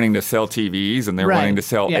they're wanting to sell TVs and they're Right. wanting to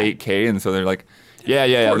sell Yeah. 8K, and so they're like,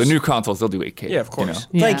 Yeah. The new consoles, they'll do 8K. Yeah, of course.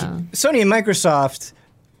 Yeah. Like Sony and Microsoft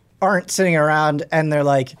aren't sitting around and they're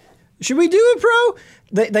like, should we do it, bro?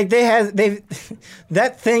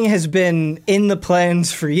 That thing has been in the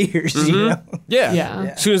plans for years. You know?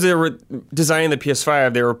 Yeah. As soon as they were designing the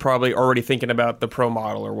PS5, they were probably already thinking about the Pro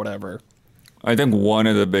model or whatever. I think one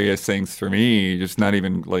of the biggest things for me, just not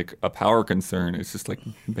even like a power concern, is just like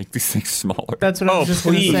make these things smaller. That's what I was just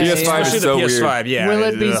going to please. say. PS5 Especially is so the PS5, weird. yeah. Will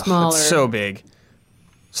it be smaller? It's so big.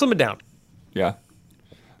 Slim it down. Yeah.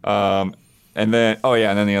 And then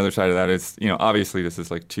the other side of that is, obviously this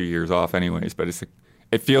is like 2 years off anyways, but it's like,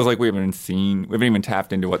 it feels like we haven't even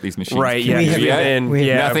tapped into what these machines Right, can yeah. We do haven't- yet. we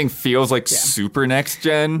haven't- Nothing feels like super next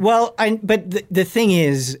gen. Well, but the thing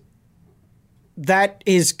is, that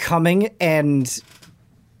is coming, and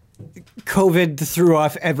COVID threw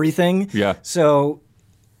off everything. Yeah. So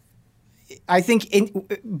I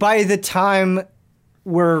think by the time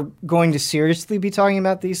we're going to seriously be talking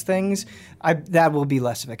about these things, that will be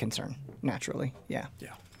less of a concern, naturally. Yeah.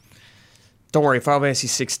 Don't worry, Final Fantasy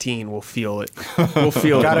 16 will feel it. We'll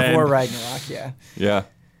feel it. God of man. War Ragnarok, yeah. Yeah.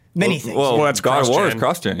 Many things. Well, Well, that's God of War is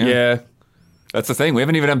cross-gen. cross-gen. Yeah. That's the thing. We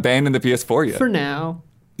haven't even abandoned the PS4 yet. For now.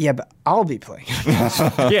 Yeah, but I'll be playing.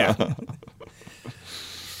 Yeah.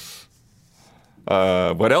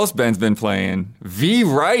 What else Ben's been playing? V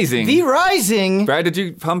Rising. V Rising. Brad, did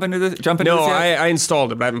you jump into No, this yet? I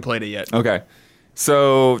installed it, but I haven't played it yet. Okay.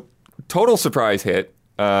 So, total surprise hit.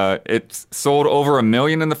 It's sold over 1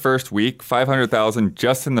 million in the first week, 500,000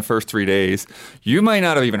 just in the first 3 days. You might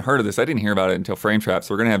not have even heard of this. I didn't hear about it until Frame Trap,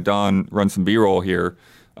 so we're going to have Don run some B-roll here,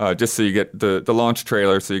 just so you get the launch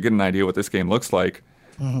trailer, so you get an idea what this game looks like.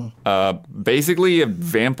 Basically a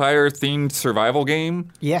vampire-themed survival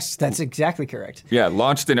game. Yes, that's exactly correct. Yeah,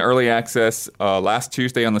 launched in early access last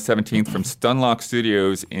Tuesday on the 17th from Stunlock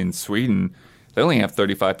Studios in Sweden. They only have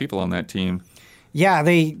 35 people on that team. Yeah,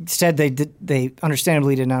 they said they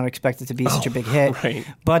understandably did not expect it to be such a big hit. right.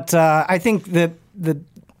 But I think the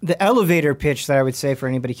elevator pitch that I would say for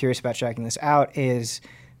anybody curious about checking this out is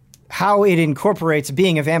how it incorporates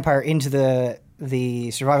being a vampire into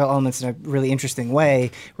the survival elements in a really interesting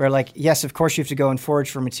way, where, like, yes, of course you have to go and forage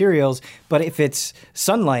for materials, but if it's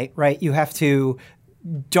sunlight, right, you have to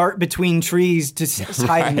dart between trees to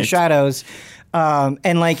hide in the Right. shadows.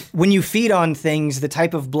 And like when you feed on things, the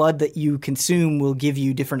type of blood that you consume will give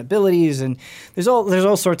you different abilities, and there's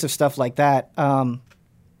all sorts of stuff like that.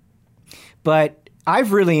 But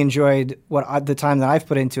I've really enjoyed the time that I've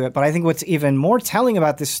put into it. But I think what's even more telling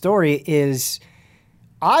about this story is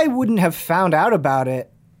I wouldn't have found out about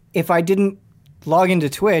it if I didn't log into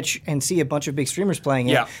Twitch and see a bunch of big streamers playing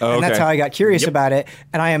it. Yeah. Oh, And that's okay. how I got curious about it.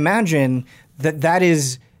 And I imagine that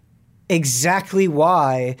is exactly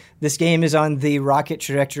why this game is on the rocket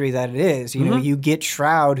trajectory that it is. You know, you get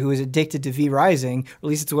Shroud, who is addicted to V Rising, or at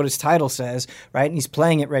least it's what his title says, right? And he's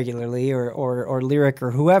playing it regularly, or Lyric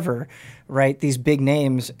or whoever, right? These big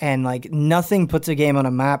names, and like nothing puts a game on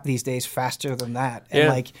a map these days faster than that. And Yeah.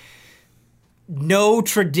 like no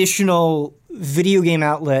traditional video game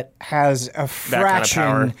outlet has a kind of fraction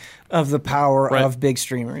power. of the power Right. of big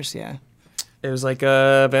streamers. Yeah. It was like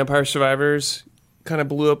Vampire Survivors kind of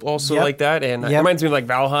blew up also Yep. like that. And it Yep. reminds me of like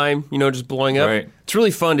Valheim, just blowing up. Right. It's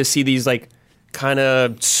really fun to see these like kind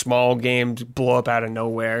of small games blow up out of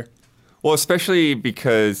nowhere. Well, especially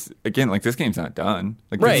because, again, like, this game's not done.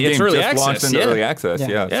 Like, Right, this it's game early just launched access, into yeah. early access. Yeah.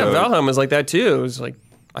 Yeah. Yeah, so, Valheim was like that too. It was like,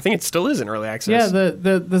 I think it still is in early access. Yeah,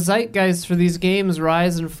 the zeitgeist for these games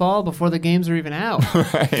rise and fall before the games are even out.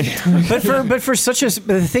 but for such a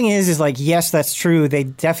but the thing is like, yes, that's true. They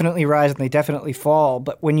definitely rise and they definitely fall.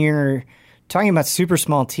 But when you're talking about super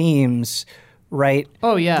small teams, right?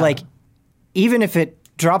 Oh, yeah. Like, even if it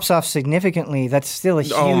drops off significantly, that's still a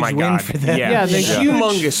huge Oh my win God. for them. Yeah. Yeah, the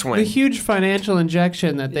Humongous win. the huge financial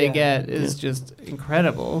injection that they Yeah. get is just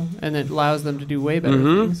incredible, and it allows them to do way better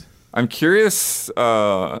Mm-hmm. things. I'm curious,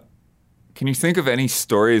 can you think of any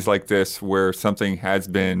stories like this where something has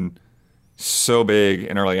been so big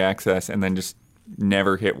in early access and then just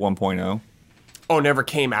never hit 1.0? Oh, never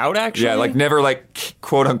came out actually? Yeah, like never, like,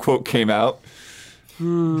 quote unquote came out.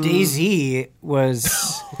 DayZ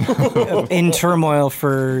was in turmoil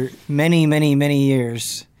for many, many, many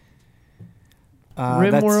years.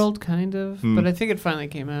 That's- RimWorld, kind of, but I think it finally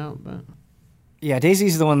came out. But Yeah, DayZ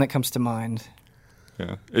is the one that comes to mind.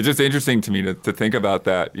 Yeah. It's just interesting to me to think about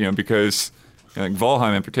that, because like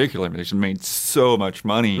Valheim in particular, they just made so much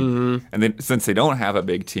money. And then since they don't have a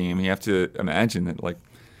big team, you have to imagine that, like,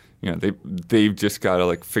 they've just got to,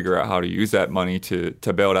 like, figure out how to use that money to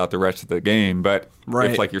build out the rest of the game. But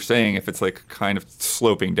Right. if, like you're saying, if it's like kind of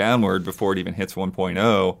sloping downward before it even hits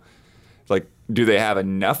 1.0, like, do they have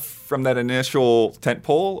enough from that initial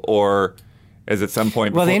tentpole, or is at some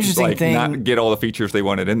point Well, the before, interesting like, thing- not get all the features they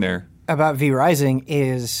wanted in there? About V Rising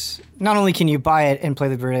is not only can you buy it and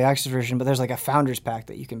play the early access version, but there's like a founders pack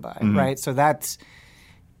that you can buy, right? So that's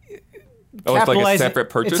Oh, it's like a capitalize- separate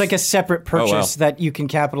purchase? It's like a separate purchase wow. that you can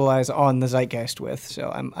capitalize on the zeitgeist with. So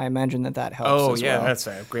I imagine that helps. Oh as yeah, well. that's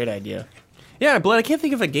a great idea. Yeah, but I can't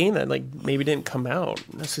think of a game that like maybe didn't come out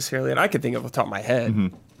necessarily that I could think of off the top of my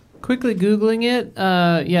head. Quickly Googling it,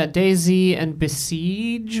 DayZ and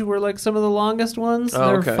Besiege were like some of the longest ones. Oh,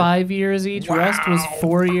 They were okay. 5 years each. Rust was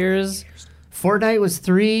 4 years. Fortnite was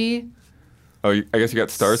 3. Oh, I guess you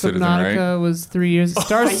got Star Citizen, Subnautica right? was 3 years.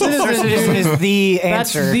 Star Citizen, Star Citizen is the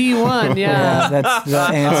that's answer. the one, yeah, yeah. that's the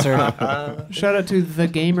answer. Shout out to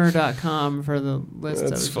thegamer.com for the list. I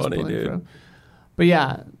That's was just funny, pulling dude. from. But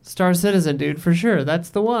yeah, Star Citizen, dude, for sure. That's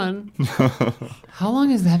the one. How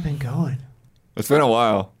long has that been going? It's been a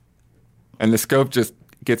while. And the scope just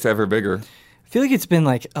gets ever bigger. I feel like it's been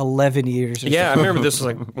like 11 years. Or Yeah, I remember this was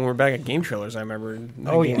like when we were back at Game Trailers. I remember.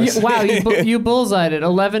 Oh, that game yeah. was- Wow, you bullseyed it.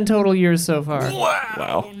 11 total years so far.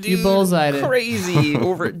 Wow. You bullseyed it. Crazy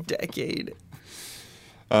over a decade.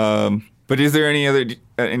 But is there any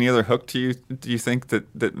other hook to you? Do you think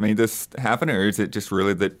that made this happen, or is it just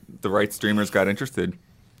really that the right streamers got interested?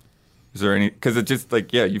 Is there any? Because it's just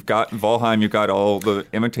like, yeah, you've got Valheim, you've got all the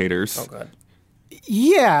imitators. Oh god.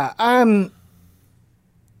 Yeah.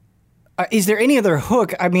 Is there any other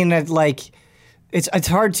hook? I mean, it's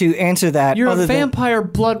hard to answer that. You're other a vampire,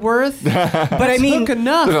 Bloodworth. but I mean, Hook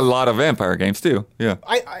enough. There's a lot of vampire games too. Yeah.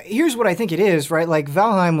 here's what I think it is, right? Like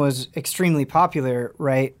Valheim was extremely popular,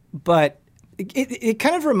 right? But it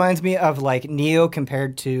kind of reminds me of like Neo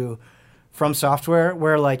compared to From Software,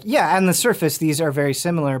 where like, yeah, on the surface these are very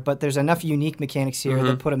similar, but there's enough unique mechanics here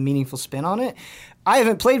that put a meaningful spin on it. I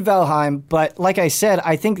haven't played Valheim, but like I said,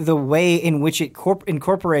 I think the way in which it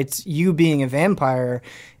incorporates you being a vampire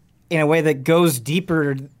in a way that goes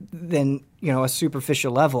deeper than, a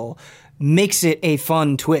superficial level makes it a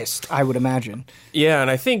fun twist, I would imagine. Yeah,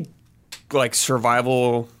 and I think like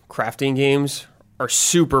survival crafting games are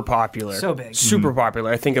super popular. So big. Super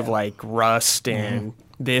popular. I think of like Rust and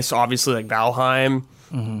this, obviously like Valheim.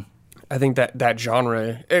 I think that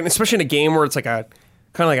genre, and especially in a game where it's like a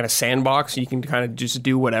kind of like in a sandbox, you can kind of just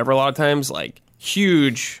do whatever a lot of times, like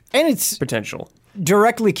huge And it's potential.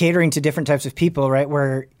 directly catering to different types of people, right?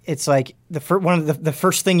 Where it's like one of the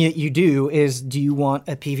first thing that you do is, do you want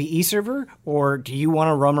a PvE server or do you want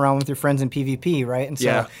to roam around with your friends in PvP, right? And so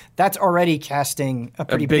Yeah. that's already casting a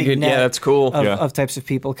pretty big net. yeah, that's cool. Of types of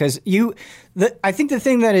people, because I think the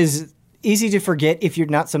thing that is easy to forget if you're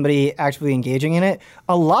not somebody actively engaging in it,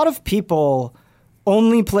 a lot of people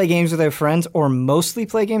only play games with their friends or mostly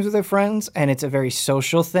play games with their friends, and it's a very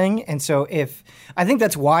social thing. And so I think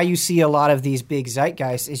that's why you see a lot of these big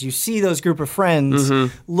zeitgeists is you see those group of friends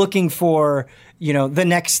looking for, the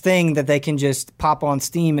next thing that they can just pop on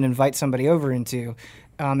Steam and invite somebody over into.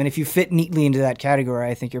 And if you fit neatly into that category,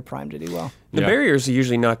 I think you're primed to do well. The Yeah. barriers are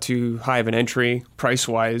usually not too high of an entry price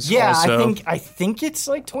wise. Yeah, also. I think it's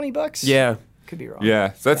like $20. Yeah. Could be wrong.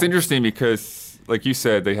 Yeah. So that's interesting because, like you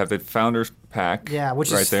said, they have the Founders Pack. Yeah,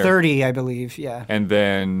 which right is there. 30, I believe. Yeah. And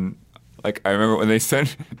then, like, I remember when they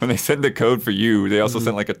sent the code for you, they also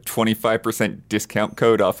sent like a 25% discount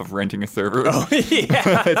code off of renting a server. Oh,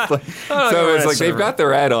 yeah. it's like, so it's like they've got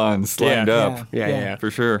their add-ons lined Yeah. up. Yeah.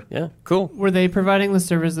 For sure. Yeah. Cool. Were they providing the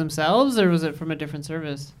service themselves, or was it from a different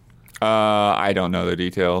service? I don't know the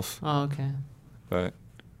details, Oh, okay. but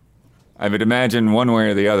I would imagine one way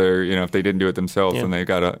or the other, if they didn't do it themselves, Yeah. then they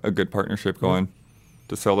got a good partnership going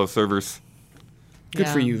to sell those servers. Good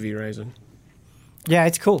for Yeah. you, V Rising. Yeah,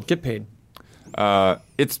 it's cool. Get paid.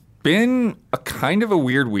 It's been a kind of a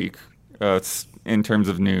weird week in terms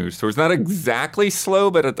of news. So it's not exactly slow,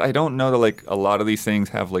 but I don't know that like a lot of these things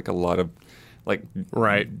have like a lot of like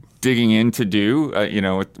Right. digging in to do.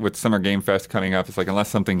 With Summer Game Fest coming up, it's like unless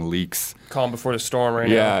something leaks. Calm before the storm right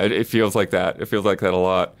Yeah, now. it feels like that. It feels like that a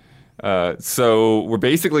lot. So we're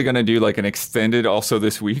basically going to do like an extended also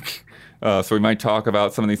this week. So we might talk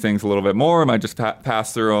about some of these things a little bit more. I might just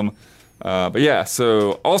pass through them. But yeah,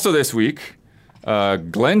 so also this week,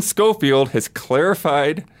 Glenn Schofield has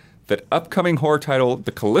clarified that upcoming horror title,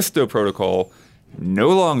 The Callisto Protocol, no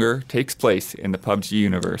longer takes place in the PUBG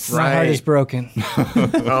universe. My heart Right. is broken.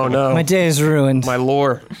 Oh no. My day is ruined. My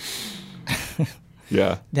lore.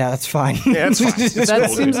 Yeah. Yeah, that's fine. Yeah, it's fine.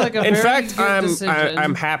 That seems like a In very fact, good decision.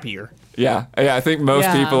 I'm happier. Yeah. I think most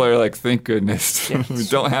Yeah. people are like, thank goodness. We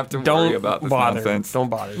don't have to worry Don't about this bother. nonsense. Don't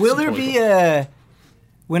bother. Will there be a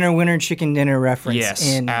winner, winner, chicken dinner reference Yes,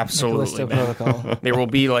 in absolutely, Callisto man. Protocol. There will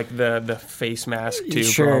be like the face mask too.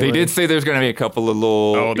 Sure. probably. They did say there's going to be a couple of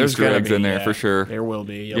little there's Easter gonna eggs be, in there yeah. for sure. There will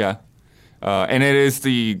be. Yep. Yeah. And it is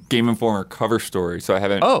the Game Informer cover story, so I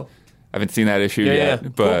haven't seen that issue Yeah, yet, yeah.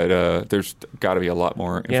 but there's got to be a lot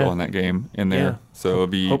more info Yeah. on that game in there. Yeah. So it'll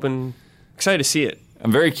be. Excited to see it.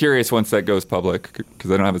 I'm very curious once that goes public because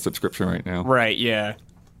I don't have a subscription right now. Right. Yeah.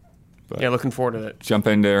 But yeah. Looking forward to that. jump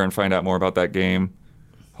in there and find out more about that game.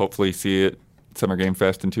 Hopefully, see it at Summer Game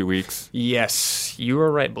Fest in 2 weeks. Yes, you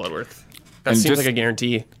are right, Bloodworth. That And seems just- like a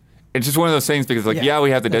guarantee. It's just one of those things because, like, Yeah, we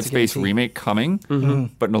have the Dead that's a Space guarantee. remake coming,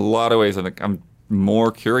 but in a lot of ways, I'm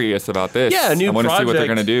more curious about this. Yeah, a new I want to see what they're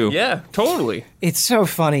project. going to do. Yeah, totally. It's so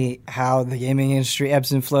funny how the gaming industry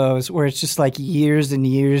ebbs and flows, where it's just like years and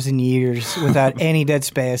years and years without any Dead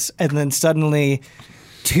Space, and then suddenly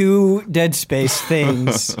 2 Dead Space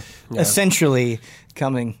things essentially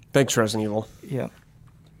coming. Thanks, Resident Evil. Yeah.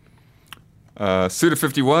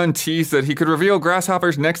 Suda51 teased that he could reveal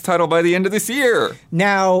Grasshopper's next title by the end of this year.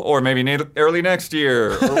 Now, Or maybe early next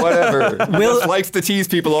year, or whatever. He just likes to tease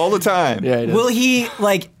people all the time. Yeah, it is. will he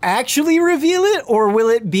like actually reveal it, or will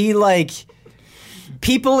it be like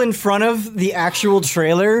people in front of the actual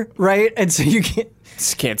trailer, right? And so you can't.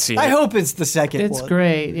 Just can't see it. I hope it's the second It's one.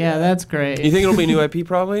 great. Yeah, that's great. You think it'll be new IP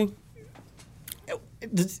probably?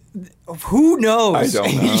 Who knows? I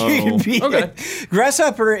don't You know. could be- Okay.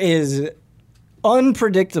 Grasshopper is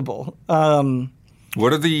unpredictable.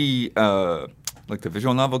 What are the like the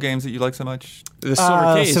visual novel games that you like so much? The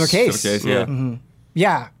Silver Case. Silver Case. Silver Case, yeah.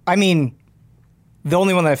 Yeah, I mean, the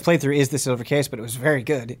only one that I've played through is the Silver Case, but it was very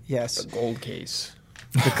good. Yes, Gold Case.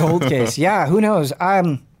 the Gold Case. Yeah, who knows?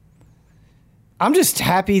 I'm just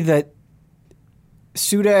happy that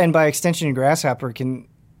Suda and by extension Grasshopper can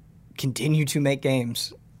continue to make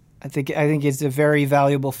games. I think it's a very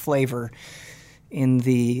valuable flavor in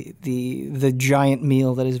the giant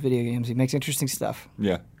meal that is video games. He makes interesting stuff.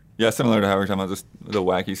 Yeah. Yeah, similar to how we're talking about just the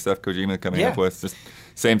wacky stuff Kojima coming Yeah. up with. Just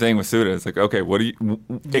same thing with Suda. It's like, okay, what do you...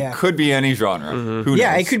 Yeah. It could be any genre. Who knows?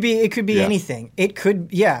 Yeah, it could be Yeah. anything. It could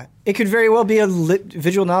very well be a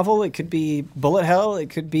visual novel. It could be bullet hell. It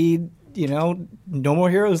could be, No More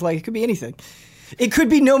Heroes. Like, it could be anything. It could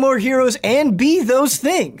be No More Heroes and be those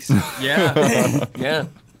things. Yeah. Yeah.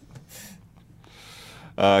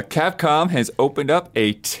 Capcom has opened up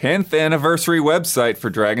a 10th anniversary website for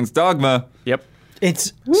Dragon's Dogma. Yep.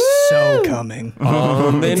 It's so coming.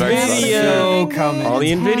 On the It's NVIDIA. So coming. On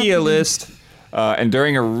the NVIDIA list. And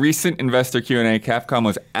during a recent investor Q&A, Capcom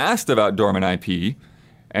was asked about dormant IP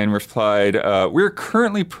and replied, we're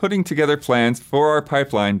currently putting together plans for our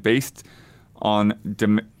pipeline based on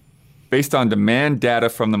demand data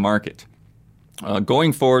from the market.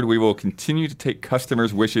 Going forward, we will continue to take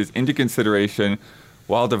customers' wishes into consideration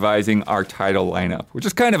while devising our title lineup, which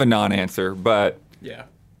is kind of a non-answer, but Yeah.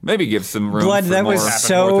 maybe gives some room Blood, for that more, was more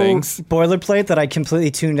so things. boilerplate that I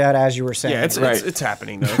completely tuned out as you were saying. Yeah, it's, Right. it's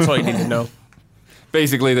happening, though. That's all you need to know.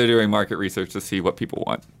 Basically, they're doing market research to see what people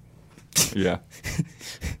want. Yeah.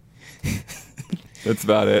 That's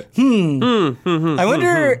about it. I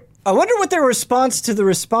wonder what their response to the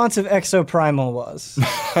response of Exoprimal was.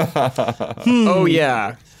 Oh,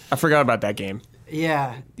 yeah. I forgot about that game.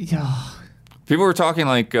 Yeah. Yeah. People were talking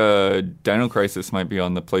like Dino Crisis might be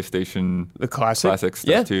on the PlayStation The classic? Classic stuff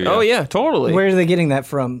Yeah. too. Oh, yeah, totally. Where are they getting that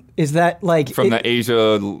from? Is that like From the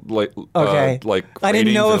Asia like Okay. like I didn't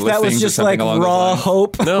ratings know or if that was listings or just something like along those raw lines.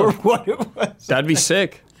 hope No. or what it was. That'd be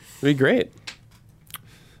sick. It'd be great.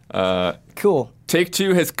 Cool.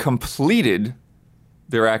 Take-Two has completed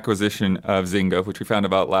their acquisition of Zynga, which we found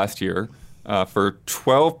about last year, for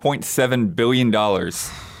 $12.7 billion,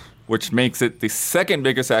 which makes it the second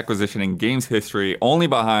biggest acquisition in games history, only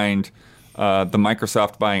behind the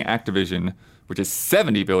Microsoft buying Activision, which is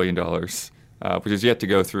 $70 billion, which is yet to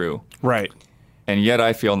go through. Right. And yet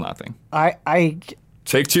I feel nothing. I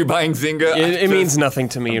Take-Two buying Zynga. It means nothing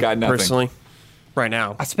to me I've got nothing. personally right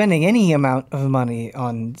now. spending any amount of money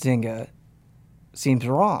on Zynga seems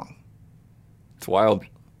wrong. It's wild.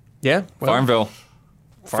 Yeah. well, Farmville.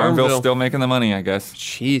 Farmville's Farmville. still making the money, I guess.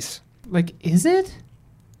 Jeez. Like, is it?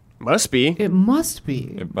 Must be. It must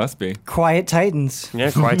be. It must be. Quiet Titans.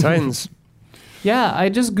 Yeah, Quiet Titans. Yeah, I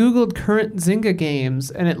just Googled current Zynga games,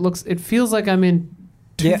 and it feels like I'm in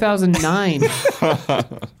Yeah. 2009.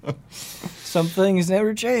 Some things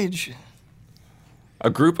never change. A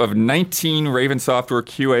group of 19 Raven Software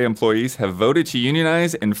QA employees have voted to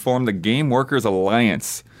unionize and form the Game Workers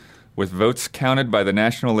Alliance, with votes counted by the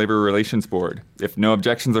National Labor Relations Board. If no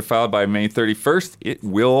objections are filed by May 31st, it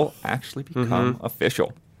will actually become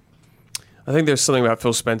official. I think there's something about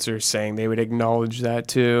Phil Spencer saying they would acknowledge that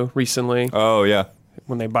too recently. Oh, yeah.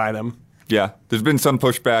 when they buy them. Yeah, there's been some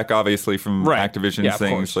pushback, obviously, from Right. Activision Yeah, of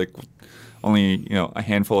saying course. it's like only a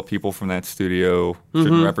handful of people from that studio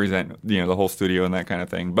shouldn't represent the whole studio and that kind of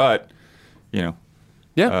thing. But Yeah.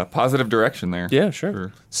 positive direction there. Yeah,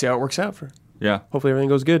 sure. See how it works out Yeah. hopefully everything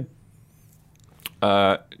goes good.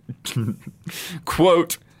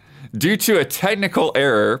 Quote, due to a technical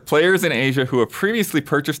error, players in Asia who have previously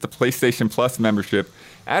purchased the PlayStation Plus membership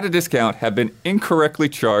at a discount have been incorrectly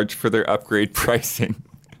charged for their upgrade pricing.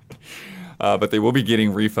 But they will be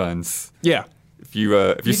getting refunds. Yeah. If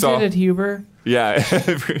you saw did it, Huber. Yeah,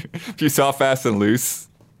 if you saw Fast and Loose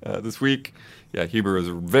this week, yeah, Huber was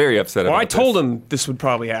very upset Well, about I told this. him this would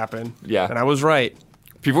probably happen. Yeah. And I was right.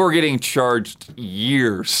 People were getting charged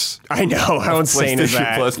years. I know. How insane is PlayStation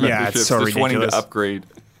that? Plus Yeah, memberships it's so just wanting ridiculous. to upgrade.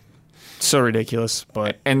 So ridiculous,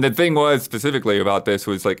 but And the thing was specifically about this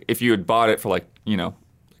was like if you had bought it for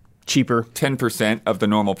cheaper. 10% of the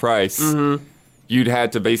normal price, you'd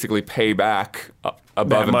had to basically pay back above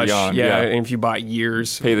That and much, beyond. yeah. And if you bought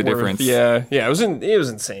years, Pay the worth, difference. Yeah, it was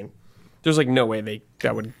insane. There's like no way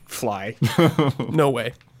that would fly. No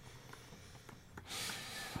way.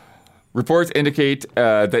 Reports indicate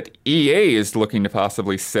that EA is looking to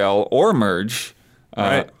possibly sell or merge,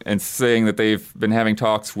 Right. and saying that they've been having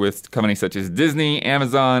talks with companies such as Disney,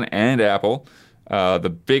 Amazon, and Apple. The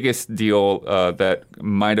biggest deal that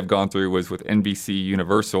might have gone through was with NBC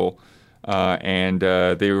Universal, and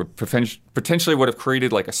they were potentially would have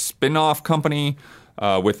created like a spin-off company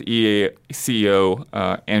with EA CEO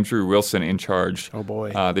Andrew Wilson in charge. Oh,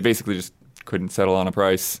 boy. They basically just couldn't settle on a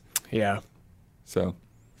price. Yeah. So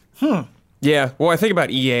Yeah. Well, I think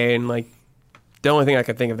about EA and like the only thing I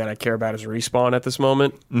can think of that I care about is Respawn at this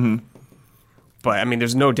moment. Mm-hmm. But I mean,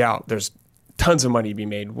 there's no doubt there's tons of money to be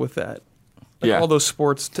made with that. Like Yeah. all those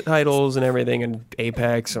sports titles and everything, and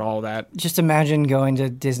Apex and all that. Just imagine going to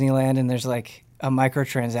Disneyland and there's like a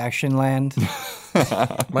microtransaction land.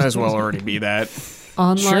 Mm-hmm. Might as well already be that.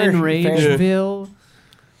 Online Sure, Rageville.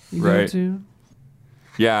 You go Right. to.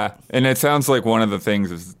 yeah, and it sounds like one of the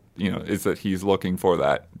things is that he's looking for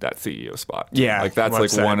that CEO spot. Yeah, like that's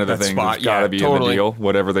wants like one of the that things spot. that's got to Yeah, be in totally. the deal,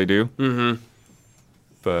 whatever they do. Mm-hmm.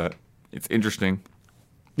 But it's interesting.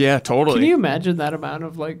 Yeah, totally. Can you imagine that amount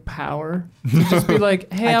of like power to just be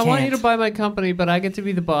like, "Hey, I want you can't. to buy my company, but I get to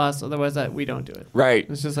be the boss. Otherwise, we don't do it." Right.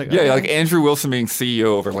 It's just like, yeah, okay. like Andrew Wilson being CEO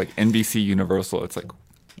over like NBC Universal. It's like,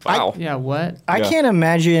 wow. Yeah, what? I Yeah. can't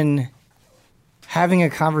imagine having a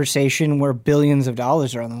conversation where billions of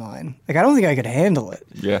dollars are on the line. Like, I don't think I could handle it.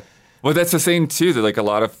 Yeah. Well, that's the same too. That like a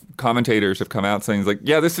lot of commentators have come out saying like,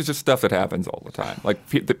 yeah, this is just stuff that happens all the time. Like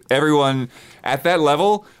everyone at that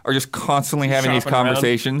level are just constantly having these Shopping around.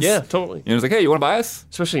 conversations. Yeah, totally. It's like, hey, you want to buy us?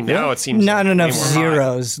 Especially now, it seems Not like enough way more hot.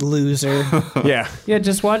 zeros, loser. Yeah. Yeah,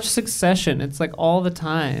 just watch Succession. It's like all the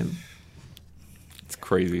time. It's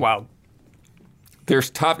crazy. Wow. There's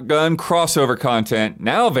Top Gun crossover content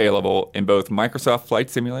now available in both Microsoft Flight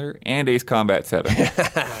Simulator and Ace Combat 7.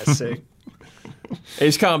 Sick.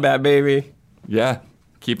 Ace Combat, baby. Yeah,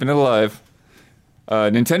 keeping it alive.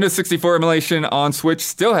 Nintendo 64 emulation on Switch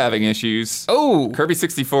still having issues. Oh. Kirby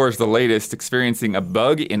 64 is the latest, experiencing a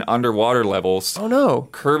bug in underwater levels. Oh no.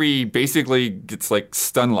 Kirby basically gets like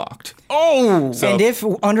stun locked. Oh. So, And if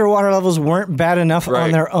underwater levels weren't bad enough Right.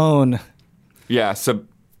 on their own, yeah, so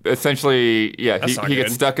essentially, yeah, That's not he gets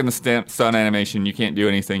good. stuck in the stun animation. You can't do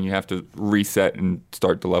anything. You have to reset and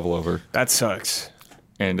start the level over. That sucks.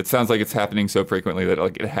 And it sounds like it's happening so frequently that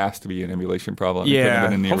like it has to be an emulation problem. It couldn't have Yeah.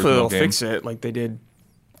 been in the Hopefully original they'll game. fix it like they did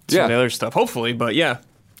some Yeah. of the other stuff. Hopefully, but yeah.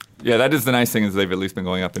 Yeah, that is the nice thing is they've at least been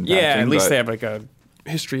going up in Yeah, patching, at least but they have like a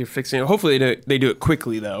history of fixing it. Hopefully they do it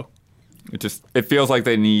quickly though. it feels like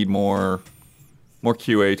they need more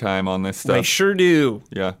QA time on this stuff. They sure do.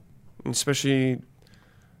 Yeah. And especially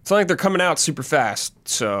it's not like they're coming out super fast,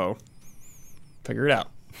 so figure it out.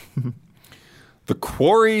 The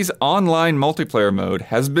Quarry's online multiplayer mode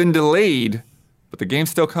has been delayed, but the game's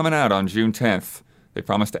still coming out on June 10th. They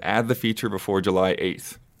promised to add the feature before July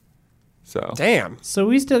 8th. So Damn. So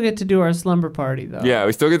we still get to do our slumber party though. yeah,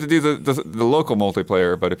 we still get to do the local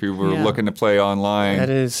multiplayer, but if you were Yeah. looking to play online, That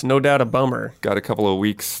is no doubt a bummer. got a couple of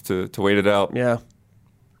weeks to wait it out. Yeah.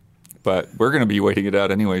 But we're going to be waiting it out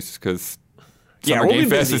anyways because Summer we'll Game be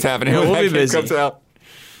Fest busy. is happening Yeah, when we'll that be game busy. comes out.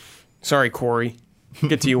 Sorry, Corey.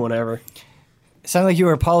 Get to you whenever. it sounded like you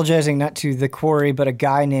were apologizing not to the Quarry, but a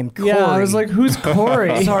guy named Corey. Yeah, I was like, who's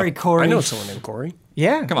Corey? sorry, Corey. I know someone named Corey.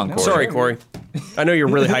 Yeah. Come on, no. Corey. Sorry, Corey. I know you're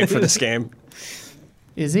really hyped for this game.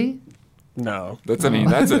 Is he? No. That's a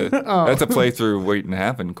playthrough waiting to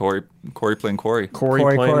happen. Corey playing Corey. Corey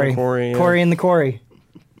Corey, playing Corey. Corey. Yeah. Corey in the Quarry.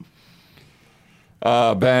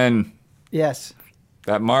 Ben, Yes.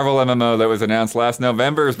 That Marvel MMO that was announced last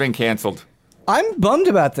November has been canceled. I'm bummed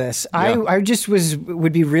about this. Yeah. I just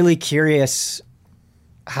would be really curious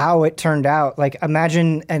how it turned out. Like,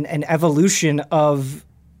 imagine an evolution of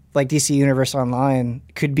like DC Universe Online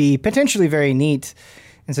could be potentially very neat,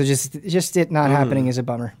 and so just it not happening is a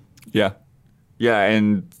bummer. Yeah. Yeah,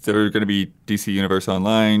 and there are going to be DC Universe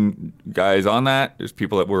Online guys on that. There's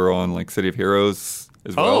people that were on like City of Heroes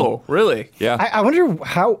as well. Oh, really? Yeah. I wonder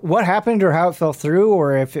what happened or how it fell through,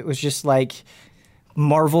 or if it was just like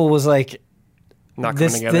Marvel was like, Not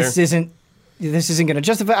coming together. this isn't going to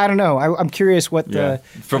justify. I don't know. I'm curious what Yeah.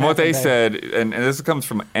 From what they happened there. said, and this comes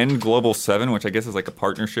from End Global 7, which I guess is like a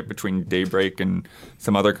partnership between Daybreak and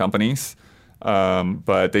some other companies.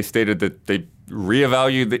 But they stated that they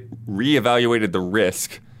reevaluated the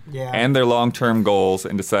risk and their long-term goals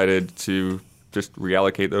and decided to just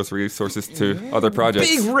reallocate those resources to other projects.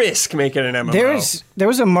 Big risk making an MMO. There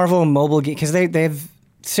was a Marvel mobile game because they have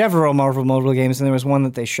several Marvel mobile games, and there was one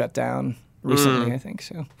that they shut down recently. I think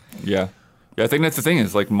so. Yeah. I think that's the thing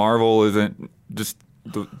is like Marvel isn't just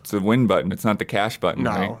the win button. It's not the cash button.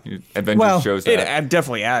 No. Right? Avengers shows that. It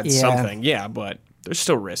definitely adds Yeah. something, yeah, but there's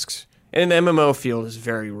still risks. And the MMO field is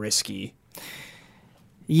very risky.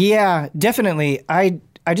 Yeah, definitely. I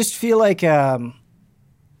just feel like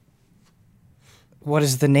what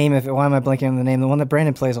is the name of it? Why am I blanking on the name? The one that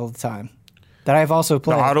Brandon plays all the time. That I've also The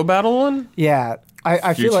played. auto battle one? Yeah.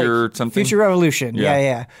 I feel Future like something? Future Revolution. Yeah.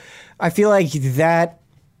 Yeah. I feel like that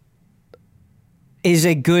is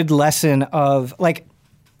a good lesson of like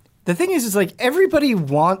the thing is like everybody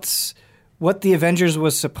wants what the Avengers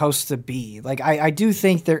was supposed to be. Like I do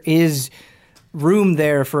think there is room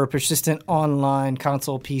there for a persistent online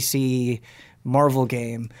console PC Marvel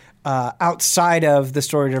game outside of the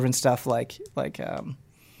story-driven stuff like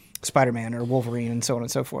Spider-Man or Wolverine and so on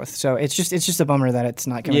and so forth. So it's just a bummer that it's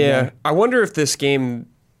not coming. Yeah. together. I wonder if this game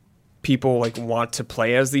people like want to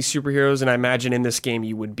play as these superheroes, and I imagine in this game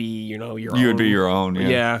you would be, your own. You would be your own. Yeah.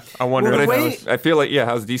 Yeah. I wonder Well, if the But way- I feel like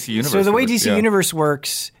how's DC Universe? So the way work? DC Yeah. Universe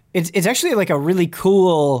works, it's actually like a really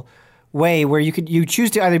cool way where you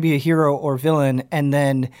choose to either be a hero or villain, and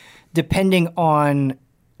then depending on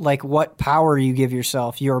like what power you give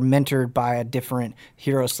yourself, you're mentored by a different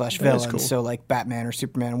hero / villain. cool. So like Batman or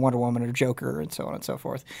Superman, Wonder Woman or Joker, and so on and so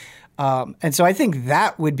forth. And so I think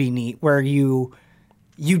that would be neat, where you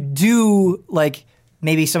do like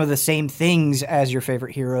maybe some of the same things as your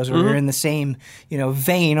favorite heroes, or you're in the same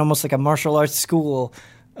vein, almost like a martial arts school,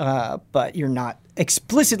 but you're not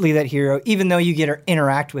explicitly that hero, even though you get to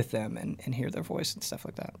interact with them and hear their voice and stuff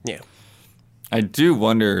like that. Yeah. I do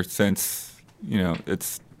wonder, since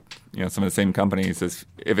it's some of the same companies, if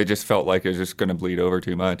it just felt like it was just going to bleed over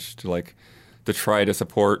too much to try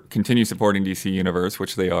to continue supporting DC Universe,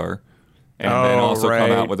 which they are, and then also come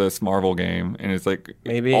right. out with this Marvel game, and it's like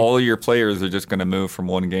Maybe. all of your players are just going to move from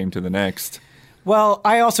one game to the next. Well,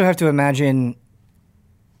 I also have to imagine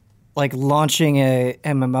like launching a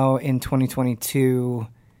MMO in 2022.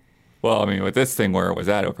 Well, I mean, with this thing where it was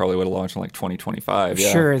at, it probably would have launched in like 2025.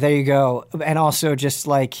 Yeah. Sure, there you go. And also just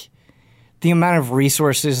like the amount of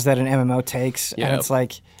resources that an MMO takes. Yep. And it's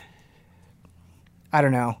like, I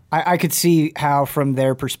don't know. I could see how from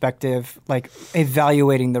their perspective, like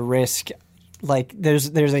evaluating the risk, like there's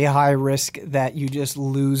a high risk that you just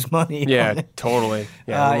lose money. Yeah, on it, totally.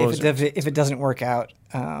 Yeah, if it doesn't work out.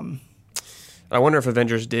 I wonder if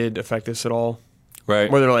Avengers did affect this at all. Right.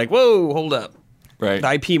 Where they're like, whoa, hold up. Right.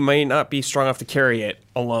 The IP may not be strong enough to carry it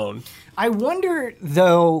alone. I wonder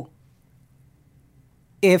though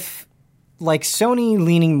if like Sony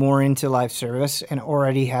leaning more into live service and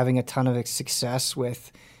already having a ton of success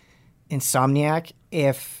with Insomniac,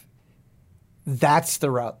 if that's the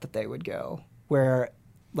route that they would go, where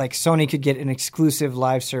like Sony could get an exclusive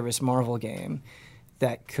live service Marvel game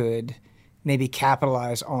that could maybe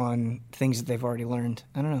capitalize on things that they've already learned.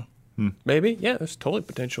 I don't know. Maybe. Yeah, there's totally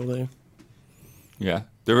potential there. Yeah,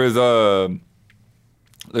 there's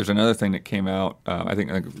another thing that came out. I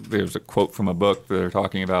think there's a quote from a book that they're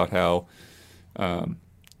talking about how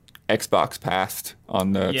Xbox passed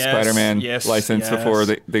on the Yes, Spider-Man yes, license yes. before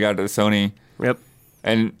they got to Sony. Yep.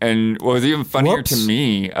 And what was even funnier Whoops. to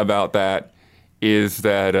me about that is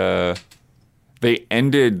that they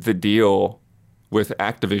ended the deal with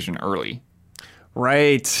Activision early.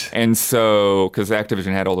 Right. And so, because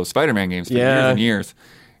Activision had all those Spider-Man games for years and years,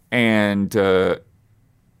 and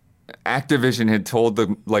Activision had told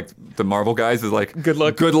the Marvel guys is like, Good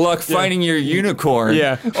luck. finding your unicorn.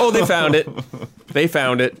 Yeah. Oh, they found it. They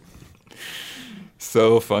found it.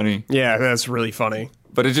 So funny. Yeah, that's really funny.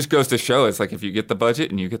 But it just goes to show, it's like if you get the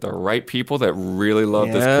budget and you get the right people that really love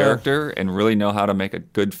this Yeah. character and really know how to make a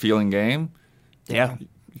good feeling game, Yeah.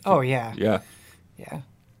 Oh yeah. Yeah. Yeah.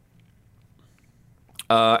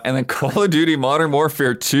 And then Call of Duty Modern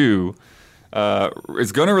Warfare 2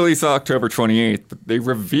 is going to release October 28th, but they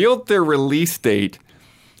revealed their release date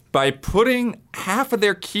by putting half of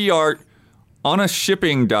their key art on a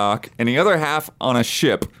shipping dock and the other half on a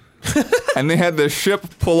ship. And they had the ship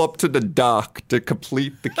pull up to the dock to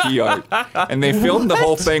complete the key art. And they filmed the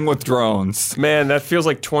whole thing with drones. Man, that feels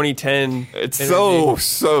like 2010. It's energy.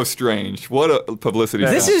 so strange. What a publicity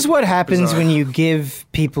This stunt. is what happens when you give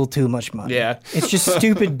people too much money. Yeah. It's just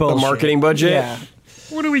stupid bullshit. Marketing budget? Yeah.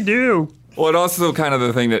 What do we do? Well, it also kind of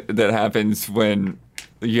the thing that happens when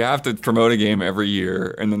you have to promote a game every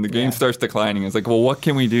year, and then the game starts declining. It's like, well, what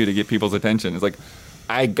can we do to get people's attention? It's like,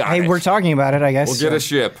 I got Hey, it. we're talking about it, I guess. We'll get a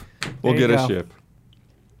ship. We'll There you get a go. ship.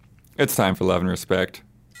 It's time for love and respect.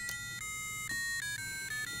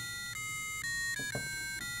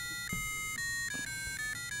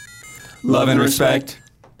 Love and respect.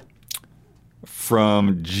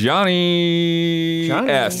 From Johnny,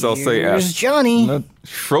 S. I'll say Here's S. Johnny. No,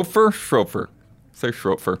 Schroepfer. Say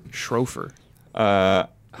Schroepfer. Schroepfer.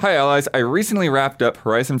 Hi, allies. I recently wrapped up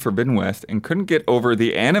Horizon Forbidden West and couldn't get over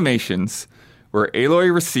the animations where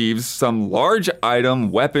Aloy receives some large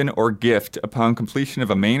item, weapon, or gift upon completion of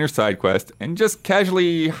a main or side quest and just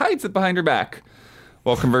casually hides it behind her back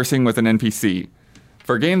while conversing with an NPC.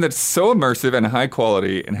 For a game that's so immersive and high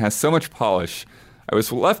quality and has so much polish, I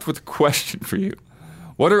was left with a question for you.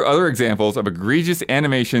 What are other examples of egregious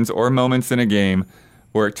animations or moments in a game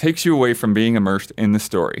where it takes you away from being immersed in the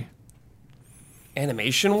story?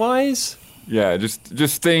 Animation-wise? Yeah,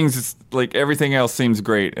 just things, it's like everything else seems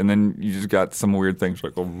great, and then you just got some weird things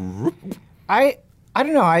like, oh, I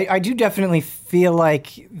don't know. I do definitely feel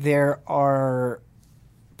like there are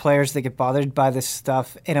players that get bothered by this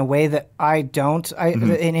stuff in a way that I don't.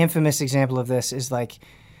 An infamous example of this is like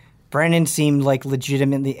Brandon seemed like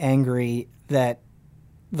legitimately angry that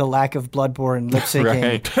the lack of Bloodborne lip syncing,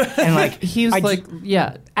 Right. and like He's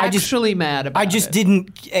actually mad about it. I just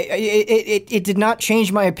didn't. It did not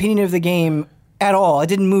change my opinion of the game at all. I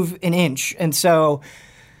didn't move an inch, and so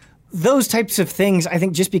those types of things. I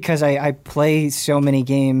think just because I play so many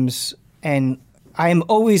games, and I am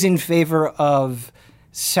always in favor of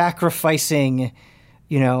sacrificing,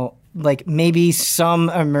 like maybe some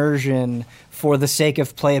immersion for the sake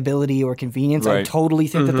of playability or convenience. I Right. totally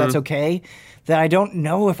think that that's okay. That I don't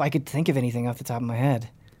know if I could think of anything off the top of my head.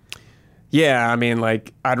 Yeah, I mean,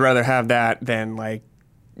 like, I'd rather have that than, like,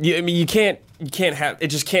 you can't have, it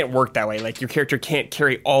just can't work that way. Like, your character can't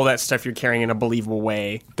carry all that stuff you're carrying in a believable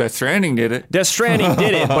way. Death Stranding did it. Death Stranding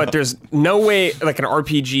did it, but there's no way, like an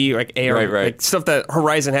RPG, like AR, Right. like stuff that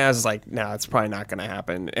Horizon has is like, no, it's probably not going to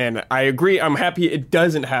happen. And I agree, I'm happy it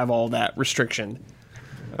doesn't have all that restriction.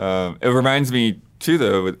 It reminds me too,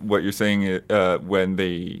 though, with what you're saying when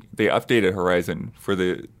they updated Horizon for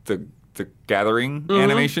the gathering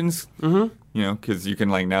animations. Mm-hmm. Because you can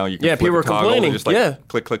now you can Yeah, flip people a were toggle complaining, and just like yeah.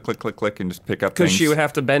 click and just pick up Because things. she would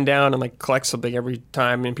have to bend down and like collect something every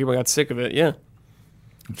time, and people got sick of it. Yeah.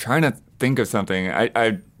 I'm trying to think of something.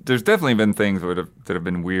 I there's definitely been things that have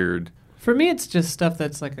been weird. For me, it's just stuff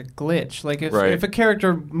that's like a glitch. Like if Right. a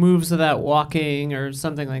character moves without walking or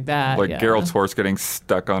something like that. Like yeah. Geralt's horse getting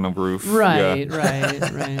stuck on a roof. Right, Yeah.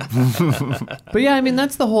 right. But yeah, I mean,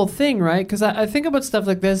 that's the whole thing, right? Because I think about stuff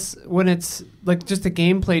like this when it's like just a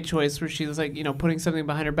gameplay choice where she's like, putting something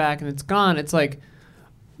behind her back and it's gone. It's like,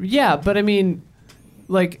 yeah, but I mean,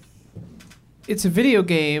 like, it's a video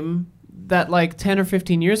game that like 10 or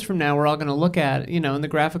 15 years from now we're all going to look at, and the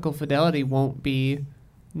graphical fidelity won't be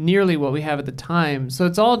nearly what we have at the time. So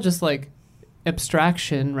it's all just like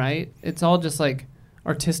abstraction, right? It's all just like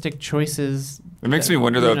artistic choices. It makes me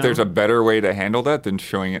wonder though if there's a better way to handle that than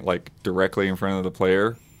showing it like directly in front of the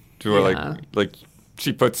player, to where Yeah. like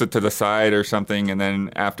she puts it to the side or something, and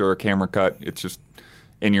then after a camera cut, it's just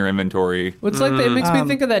in your inventory. Well, it's like it makes me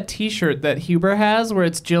think of that T-shirt that Huber has, where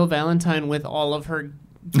it's Jill Valentine with all of her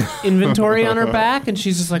inventory on her back, and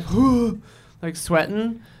she's just like, like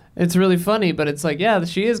sweating. It's really funny, but it's like, yeah,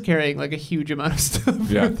 she is carrying like a huge amount of stuff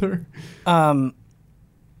Yeah. with her.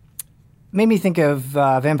 Made me think of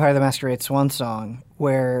Vampire the Masquerade Swan Song,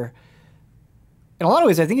 where in a lot of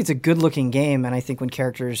ways I think it's a good-looking game, and I think when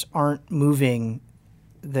characters aren't moving,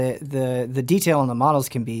 the detail on the models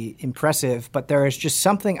can be impressive, but there is just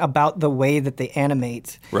something about the way that they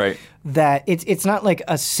animate Right. that it's not like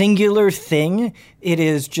a singular thing. It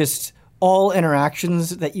is just all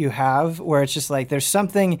interactions that you have where it's just like there's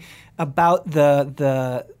something about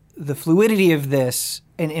the fluidity of this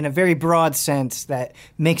in a very broad sense that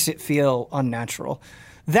makes it feel unnatural.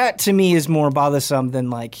 That to me is more bothersome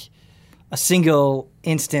than like a single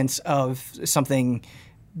instance of something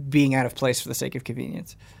being out of place for the sake of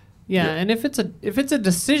convenience. Yeah, and if it's a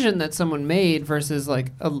decision that someone made versus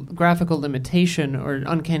like a graphical limitation or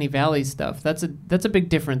uncanny valley stuff, that's a big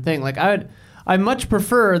different thing. Like I much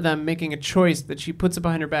prefer them making a choice that she puts it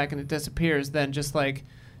behind her back and it disappears than just like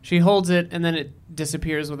she holds it and then it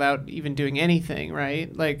disappears without even doing anything,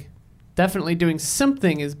 right? Like definitely doing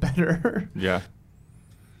something is better. Yeah.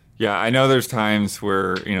 Yeah, I know there's times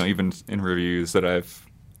where, even in reviews that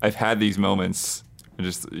I've had these moments.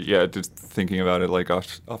 Just thinking about it like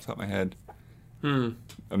off the top of my head. I'm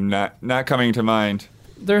not coming to mind.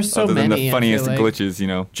 There's so other many. than the funniest I feel like.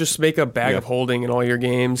 glitches, Just make a bag of holding in all your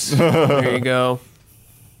games. There you go.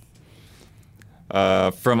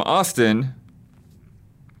 From Austin.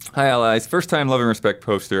 Hi, allies. First time Love and Respect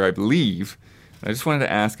poster, I believe. I just wanted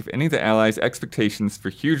to ask if any of the allies' expectations for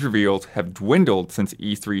huge reveals have dwindled since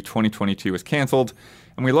E3 2022 was canceled,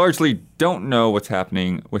 and we largely don't know what's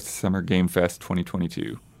happening with Summer Game Fest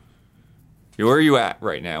 2022. Where are you at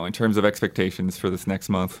right now in terms of expectations for this next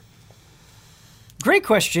month? Great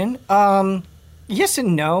question. Yes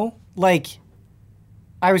and no. Like,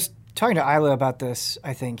 I was talking to Isla about this,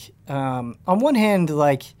 I think. On one hand,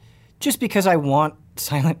 like, just because I want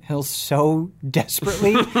Silent Hill so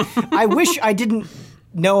desperately, I wish I didn't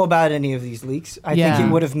know about any of these leaks. I think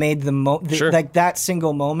it would have made like that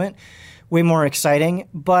single moment way more exciting.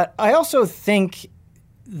 But I also think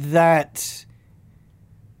that,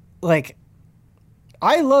 like,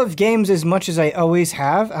 I love games as much as I always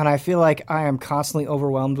have, and I feel like I am constantly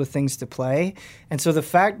overwhelmed with things to play. And so the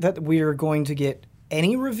fact that we are going to get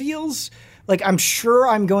any reveals, like, I'm sure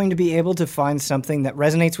I'm going to be able to find something that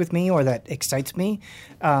resonates with me or that excites me,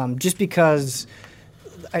 just because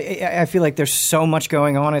I feel like there's so much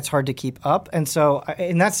going on, it's hard to keep up. And so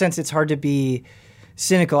in that sense, it's hard to be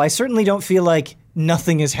cynical. I certainly don't feel like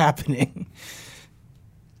nothing is happening.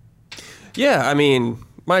 Yeah, I mean,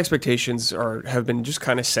 my expectations have been just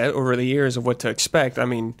kind of set over the years of what to expect. I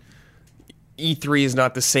mean, E3 is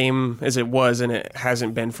not the same as it was, and it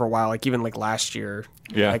hasn't been for a while. Like, even like last year,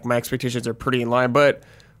 like, my expectations are pretty in line. But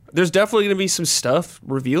there's definitely going to be some stuff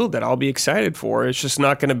revealed that I'll be excited for. It's just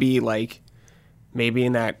not going to be like maybe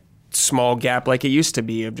in that small gap like it used to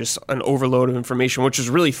be of just an overload of information, which is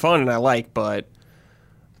really fun and I like. But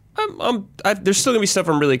there's still gonna be stuff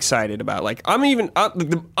I'm really excited about. Like, I'm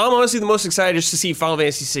honestly the most excited just to see Final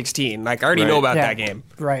Fantasy 16. Like, I already know about that game.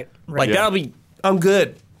 Right. Like, I'm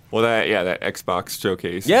good. Well, that Xbox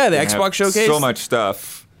showcase. Yeah, the Xbox showcase. So much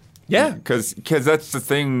stuff. Yeah. Because that's the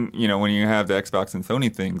thing, when you have the Xbox and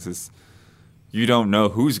Sony things, is you don't know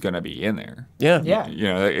who's going to be in there. Yeah.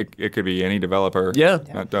 Yeah. It could be any developer. Yeah.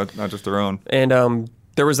 Not just their own. And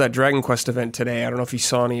there was that Dragon Quest event today. I don't know if you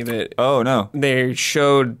saw any of it. Oh, no. They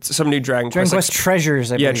showed some new Dragon Quest. Dragon Quest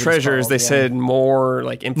Treasures, I believe it's Treasures. called. They said more,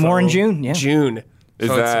 like, info. More in June, yeah. June. Is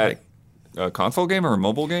So it's that like, a console game or a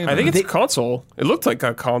mobile game? I think it's a console. It looked like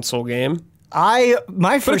a console game.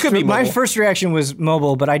 My first reaction was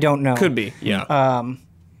mobile, but I don't know. Could be, yeah.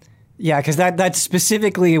 Yeah, because that's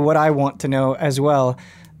specifically what I want to know as well.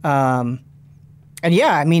 And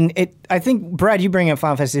yeah, I mean, I think, Brad, you bring up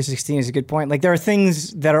Final Fantasy 16 is a good point. Like, there are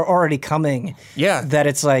things that are already coming. Yeah. That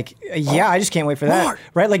it's like, I just can't wait for that. More.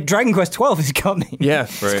 Right? Like, Dragon Quest 12 is coming. Yeah,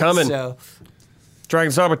 it's Right. coming. So,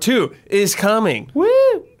 Dragon's Dogma 2 is coming. woo!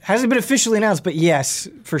 Hasn't been officially announced, but yes,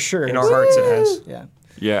 for sure. In our hearts it has. Yeah.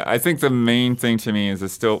 Yeah, I think the main thing to me is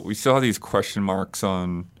we still have these question marks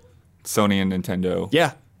on Sony and Nintendo.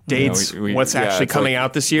 Yeah. Dates. What's actually it's coming like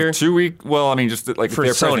out this year? 2 week. Well, I mean, just like For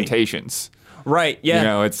their Sony. presentations. Right,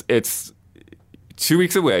 yeah. It's 2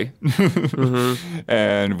 weeks away,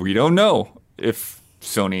 and we don't know if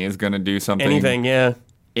Sony is going to do something Anything, yeah.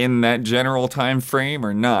 in that general time frame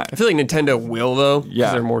or not. I feel like Nintendo will, though. 'Cause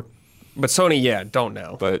Yeah. they're more. But Sony, don't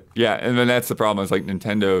know. But yeah, and then that's the problem is like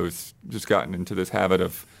Nintendo's just gotten into this habit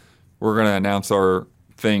of we're going to announce our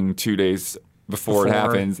thing 2 days before it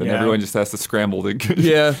happens, and everyone just has to scramble to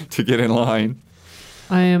to get in line.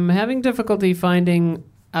 I am having difficulty finding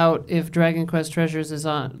out if Dragon Quest Treasures is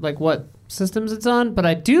on, like, what systems it's on, but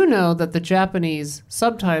I do know that the Japanese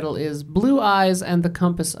subtitle is Blue Eyes and the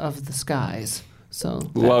Compass of the Skies. So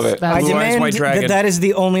Love it. I Blue Eyes demand White Dragon. that is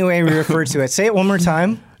the only way we refer to it. Say it one more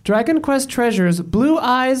time. Dragon Quest Treasures, Blue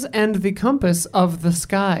Eyes and the Compass of the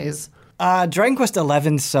Skies. Dragon Quest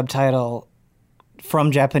XI's subtitle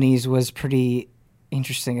from Japanese was pretty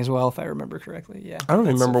interesting as well, if I remember correctly. Yeah, I don't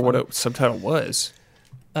that's remember so what funny. a subtitle was.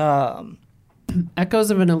 Echoes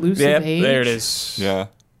of an Elusive Age. There it is. Yeah.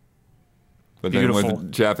 But Beautiful. then with the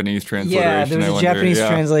Japanese transliteration, Yeah, there was a Japanese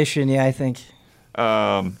translation. Yeah, I think.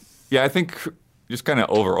 Yeah, I think just kind of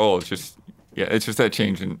overall, it's just Yeah, it's just that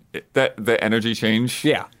change in that the energy change.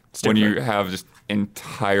 Yeah, it's when you different. have just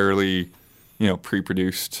entirely,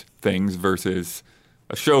 pre-produced things versus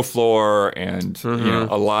a show floor and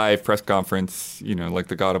a live press conference. Like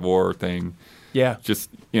the God of War thing. Yeah. Just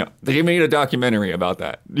they made a documentary about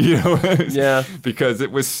that. Yeah. Because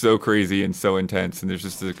it was so crazy and so intense, and there's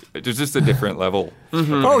just a different level.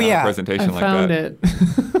 Oh, yeah. Presentation I like found that.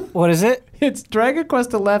 it. What is it? It's Dragon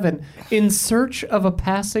Quest XI, In Search of a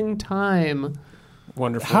Passing Time.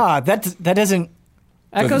 Wonderful. That doesn't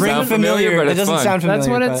Echoes sound of familiar, but It it's doesn't fun. sound familiar. That's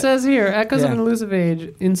what it but says here. Echoes of Yeah. an Elusive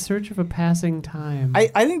Age, In Search of a Passing Time. I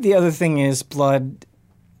think the other thing is Blood,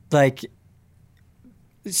 like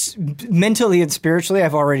mentally and spiritually,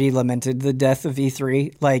 I've already lamented the death of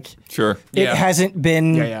E3. Like Sure. it Yeah. hasn't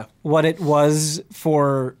been Yeah. what it was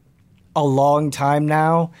for a long time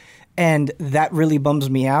now, and that really bums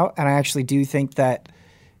me out. And I actually do think that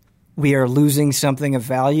we are losing something of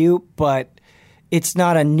value, but it's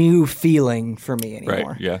not a new feeling for me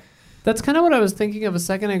anymore. Right. Yeah. That's kind of what I was thinking of a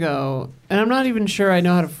second ago. And I'm not even sure I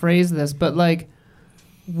know how to phrase this, but like,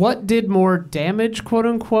 what did more damage, quote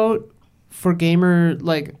unquote, for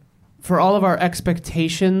for all of our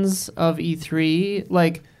expectations of E3?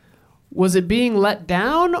 Like, was it being let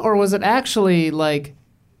down, or was it actually like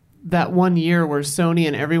that one year where Sony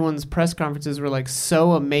and everyone's press conferences were like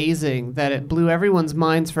so amazing that it blew everyone's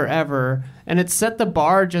minds forever, and it set the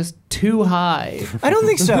bar just too high? I don't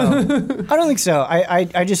think so. I don't think so.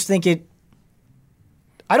 I just think it.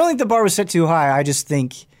 I don't think the bar was set too high. I just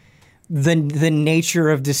think the nature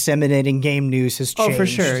of disseminating game news has changed. Oh, for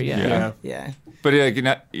sure, yeah. Yeah. Yeah. But on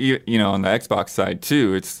the Xbox side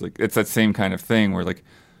too, it's that same kind of thing where like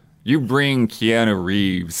you bring Keanu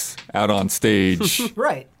Reeves out on stage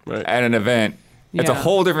Right. at an event. It's a Yeah.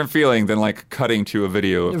 whole different feeling than like cutting to a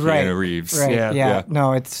video of Right. Keanu Reeves. Right. Yeah. Yeah. Yeah.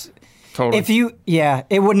 No, it's Totally.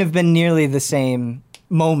 it wouldn't have been nearly the same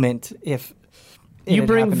moment if it You had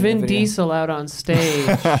bring happened in Vin the video. Diesel out on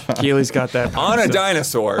stage Keely's got that. On a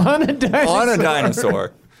dinosaur. on a dinosaur. On a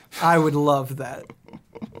dinosaur. I would love that.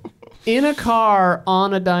 In a car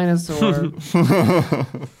on a dinosaur.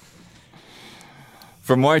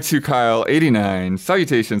 From Y2 Kyle 89,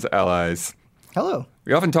 salutations allies. Hello.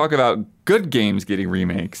 We often talk about good games getting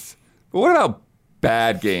remakes, but what about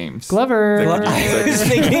bad games? Glover. I was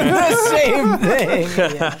thinking the same thing.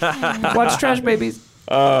 Yeah. Watch Trash Babies.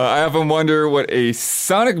 I often wonder what a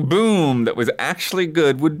Sonic Boom that was actually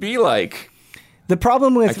good would be like. The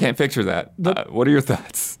problem with I can't picture that. What are your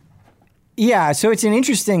thoughts? Yeah, so it's an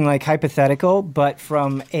interesting like hypothetical, but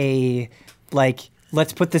from a like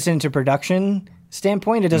let's put this into production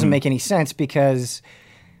standpoint, it doesn't make any sense because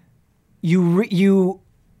you're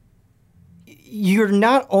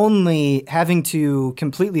not only having to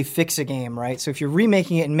completely fix a game, right? So if you're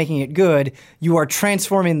remaking it and making it good, you are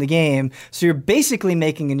transforming the game. So you're basically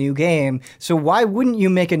making a new game. So why wouldn't you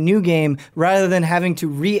make a new game rather than having to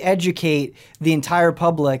re-educate the entire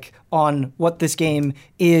public on what this game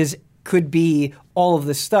is, could be, all of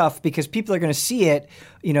this stuff? Because people are going to see it,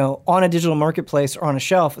 on a digital marketplace or on a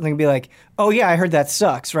shelf, and they're going to be like, oh yeah, I heard that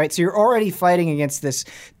sucks, right? So you're already fighting against this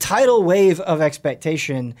tidal wave of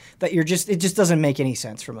expectation that it just doesn't make any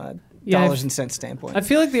sense from a dollars and cents standpoint. I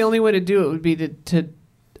feel like the only way to do it would be to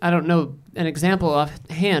I don't know an example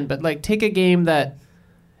offhand, but like take a game that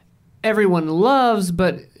everyone loves,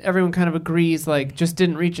 but everyone kind of agrees like just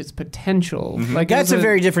didn't reach its potential. Like it That's was a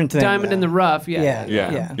very different thing, Diamond though. in the rough. Yeah.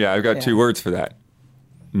 Yeah. I've got two words for that.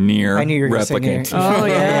 Near I knew you were going to say near. replicant. Oh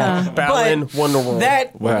yeah. Battling Wonderworld.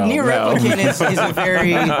 That Well, near no. replicant is a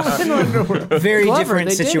very, very Clever, different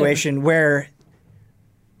they did it. situation where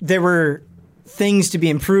there were things to be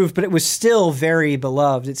improved, but it was still very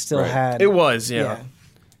beloved. It still Right. had. It was, yeah.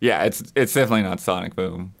 Yeah, it's definitely not Sonic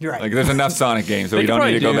Boom. You're right. Like there's enough Sonic games, so They we could don't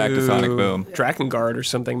need to go probably back to Sonic do Boom. Drakengard or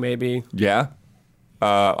something, maybe. Yeah.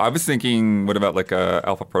 I was thinking, what about like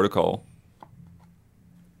Alpha Protocol?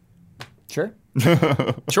 Sure.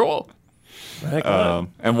 Sure. Heck, why not?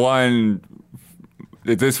 And one,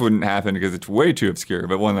 this wouldn't happen because it's way too obscure,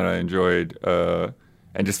 but one that I enjoyed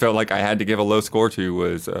and just felt like I had to give a low score to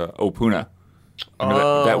was Opuna.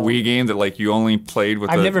 Remember that Wii game that like you only played with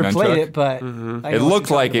I've the never nunchuck? played it, but I It know looked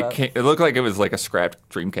what you're like talking it looked like it was like a scrapped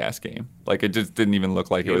Dreamcast game. Like it just didn't even look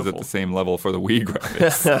like it was at Beautiful. the same level for the Wii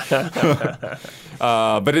graphics.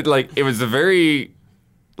 But it was a very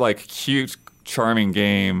like cute, charming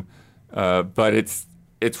game. But it's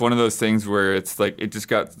one of those things where it's like it just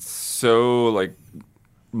got so like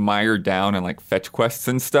mired down in like fetch quests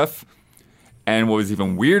and stuff. And what was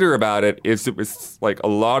even weirder about it is it was like a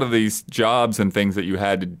lot of these jobs and things that you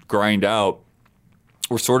had to grind out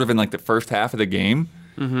were sort of in like the first half of the game.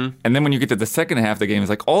 And then when you get to the second half of the game, it's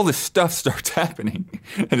like all this stuff starts happening,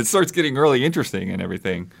 and it starts getting really interesting and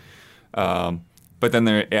everything. But then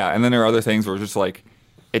there are other things where it's just like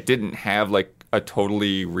it didn't have like a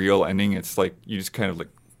totally real ending. It's like you just kind of like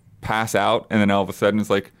pass out, and then all of a sudden it's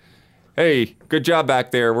like, "Hey, good job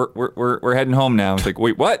back there. We're heading home now." It's like,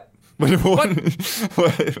 wait, what?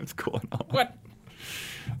 What's going on? What?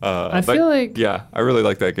 I feel like yeah, I really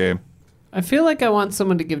like that game. I feel like I want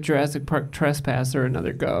someone to give Jurassic Park Trespasser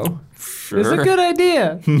another go. Sure. It's a good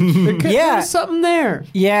idea. There's something there.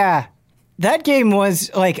 Yeah. That game was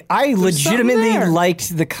like I legitimately there.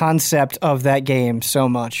 liked the concept of that game so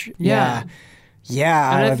much. Yeah.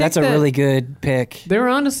 Yeah, And I think that's a that- really good pick. They were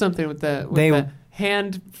onto something with the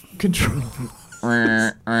hand control.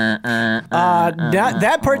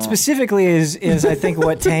 That part specifically is I think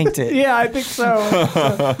what tanked it. Yeah, I think so.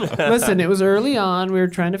 Listen, it was early on. We were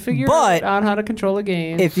trying to figure But- out how to control a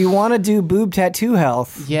game. If you want to do boob tattoo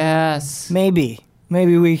health, yes. maybe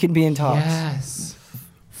we can be in talks. Yes.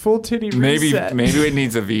 Full titty Maybe reset. it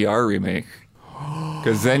needs a VR remake.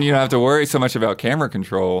 Because then you don't have to worry so much about camera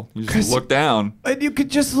control. You just look down. And you could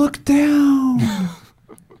just look down.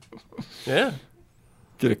 Yeah.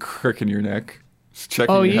 Get a crick in your neck. Just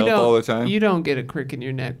checking Oh, your you health all the don't. time. You don't get a crick in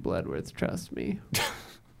your neck, Bloodworth. Trust me.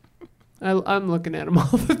 I'm looking at him all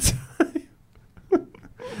the time.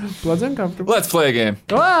 Blood's uncomfortable. Let's play a game.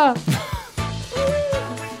 Ah!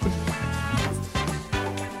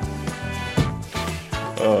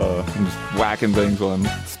 I'm just whacking things while I'm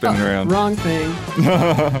spinning around. Wrong thing.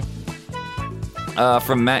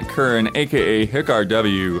 From Matt Curran, a.k.a.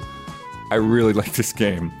 HickRW. I really like this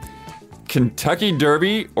game. Kentucky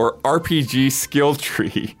Derby or RPG Skill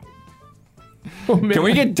Tree? Oh, man. Can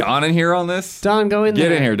we get Don in here on this? Don, go in there.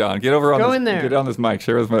 Get in here, Don. Get over on Go this. in there. Get on this mic.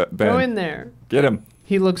 Share with Ben. Go in there. Get him.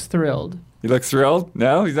 He looks thrilled. He looks thrilled?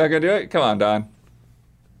 No? He's not going to do it? Come on, Don.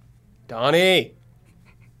 Donnie.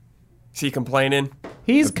 Is he complaining?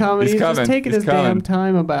 He's coming. He's coming. just taking He's his damn coming.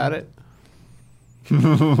 time about it.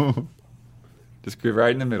 Just get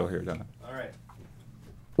right in the middle here, Don. All right.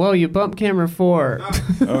 Whoa, you bumped camera 4.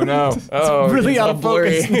 Oh, no. Oh, really it's out all of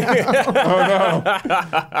focus blurry.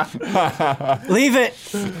 Leave it.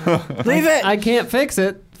 Leave it. I can't fix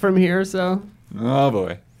it from here, so. Oh,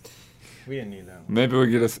 boy. We didn't need that one. Maybe we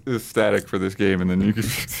get a static for this game, and then you can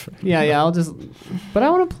fix it. Yeah, I'll just. But I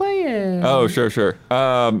want to play it. Oh, sure.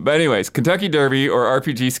 But anyways, Kentucky Derby or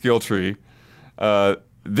RPG Skill Tree.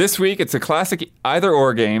 This week, it's a classic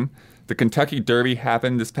either-or game. The Kentucky Derby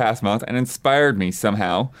happened this past month and inspired me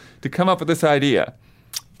somehow to come up with this idea.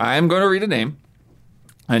 I'm going to read a name,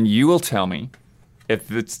 and you will tell me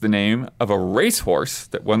if it's the name of a racehorse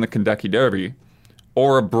that won the Kentucky Derby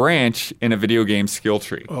or a branch in a video game skill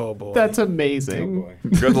tree. Oh, boy. That's Oh amazing. boy.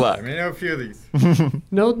 Good luck. I mean, I know a few of these.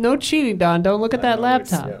 No cheating, Don. Don't look at that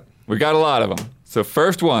laptop. Yeah. We got a lot of them. So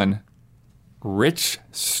first one, Rich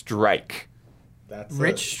Strike. That's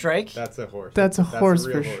Rich Strike. That's a horse. That's a horse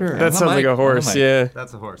real for sure. That sounds like a horse, yeah.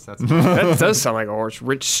 That's a horse. That's That does sound like a horse.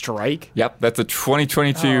 Rich Strike. Yep, that's a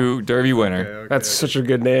 2022 Derby winner. okay. That's such a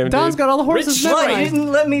good name, Don's dude. got all the horses What? You memorized.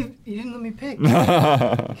 didn't let me pick. You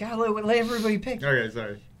gotta let everybody pick. Okay,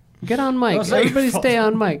 sorry. Get on mic. Don't say Everybody your stay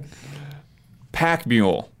on mic. Pack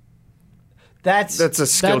Mule. That's That's a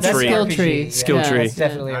skill That's tree. skill RPG. tree. Skill Yeah, tree. That's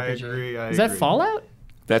definitely I RPG. agree. Is that Fallout?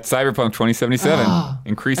 That's Cyberpunk 2077. I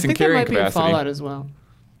Increasing think that carrying might be in capacity. Fallout as well.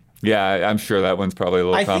 Yeah, I'm sure that one's probably a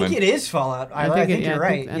little I common. think it is Fallout. I think yeah, you're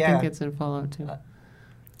right. I yeah. think it's in Fallout too.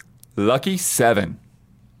 Lucky 7.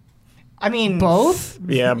 I mean, Both?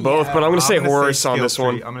 Yeah, both, but I'm going to say horse on this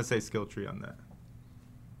one. I'm gonna say skill tree on that.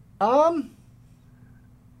 I'm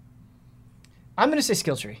gonna say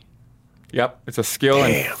skill tree. Yep, it's a skill,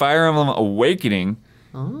 and Fire Emblem Awakening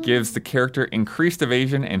Oh. gives the character increased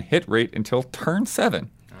evasion and hit rate until turn 7.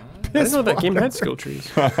 I didn't know that game had skill trees.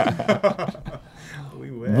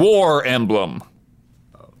 We win. War Emblem.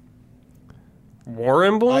 War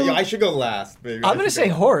Emblem? I should go last. Maybe. I'm gonna say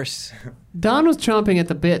horse. Don was chomping at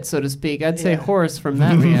the bit, so to speak. I'd say horse from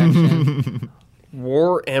that reaction.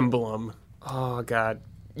 War Emblem. Oh, God.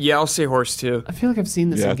 Yeah, I'll say horse, too. I feel like I've seen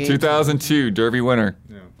this Yeah, in games. 2002 Derby winner.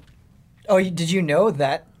 Yeah. Oh, did you know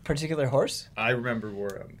that particular horse? I remember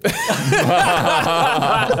war. Well,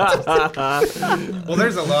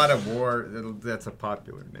 there's a lot of war. That's a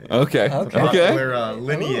popular name. Okay. Okay. Popular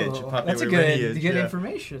lineage. Oh, Popular that's a lineage. good yeah.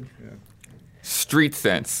 information. Street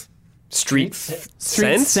Sense. Street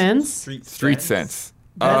Street Sense? Sense? Street Sense.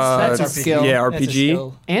 That's a That's skill. Yeah, That's a RPG.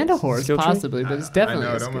 skill. And a horse, Skill tree? possibly, but it's I definitely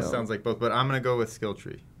know a it skill. almost sounds like both, but I'm gonna go with skill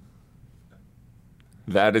tree.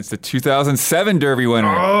 That is the 2007 Derby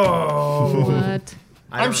winner. Oh, What?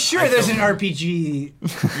 I'm sure there's an RPG.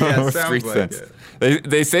 Yeah, it Street sounds like Sense. it.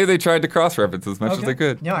 They say they tried to cross-reference as much as they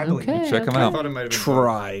could. No, I believe Okay. it. Check them I out. thought it might have been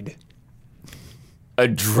Tried.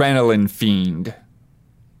 Adrenaline Fiend.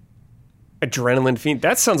 Adrenaline Fiend.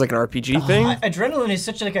 That sounds like an RPG thing. Adrenaline is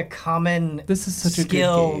such like a common This is such a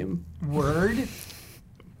skill good game. word.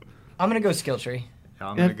 I'm gonna go skill tree.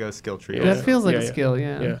 I'm gonna go skill tree. That feels like Yeah, a yeah. skill,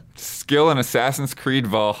 yeah. Yeah. Skill in Assassin's Creed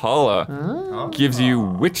Valhalla Oh. gives you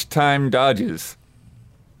witch time dodges.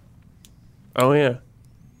 Oh yeah.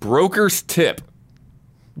 Broker's Tip.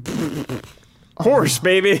 Horse,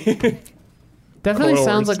 baby. Definitely Horse.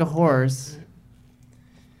 sounds like a horse.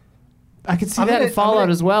 I could see I'm that gonna- in Fallout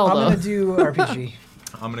as well, I'm though. gonna do RPG.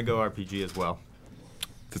 I'm gonna go RPG as well.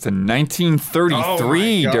 It's a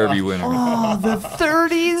 1933 Oh my Derby God. winner. Oh, the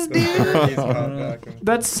 30s, dude.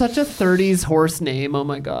 That's such a 30s horse name. Oh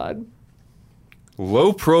my god.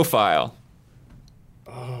 Low Profile.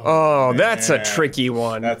 Oh, that's a tricky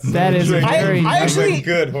one. That is tricky. very. I That's actually- a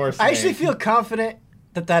good horse. I actually name. feel confident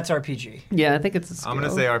that that's RPG. Yeah, I think it's a skill. I'm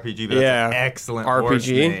gonna say RPG, but Yeah. that's an excellent RPG. horse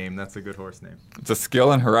name. That's a good horse name. It's a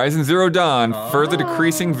skill in Horizon Zero Dawn, further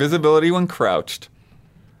decreasing visibility when crouched.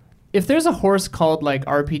 If there's a horse called like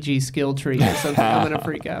RPG skill tree or something, I'm gonna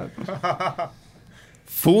freak out.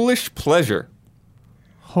 Foolish Pleasure.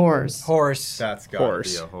 Horse. Horse. That's gotta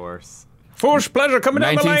Horse. be a horse. Foolish pleasure coming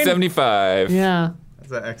down the lane. 1975. Yeah.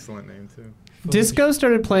 That's an excellent name too. Disco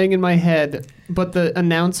started playing in my head, but the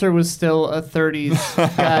announcer was still a 30s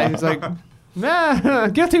guy who's like, nah,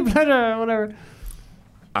 guilty pleasure, whatever.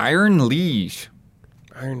 Iron Liege.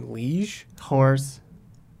 Iron Liege. Horse.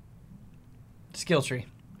 Skill tree.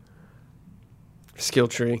 Skill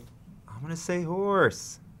tree. I'm gonna say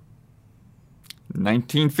horse.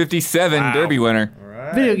 1957 Wow. Derby winner. All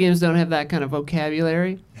right. Video games don't have that kind of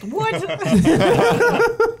vocabulary. What?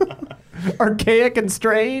 Archaic and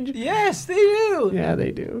strange. Yes, they do. Yeah,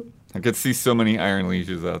 they do. I could see so many Iron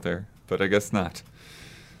Lieges out there, but I guess not.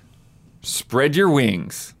 Spread Your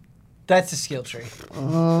Wings. That's a skill tree.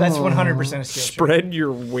 Oh. That's 100% a skill tree. Spread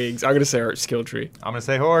your wings. I'm gonna say our skill tree. I'm gonna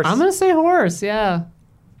say horse. I'm gonna say horse. Yeah.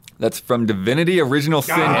 That's from Divinity Original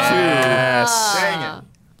Sin 2. Yes. Dang it.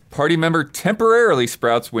 Party member temporarily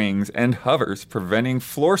sprouts wings and hovers, preventing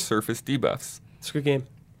floor surface debuffs. It's a good game.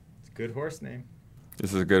 It's a good horse name.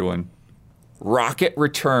 This is a good one. Rocket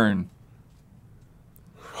Return.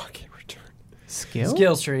 Rocket return. Skill.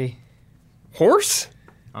 Skill tree. Horse.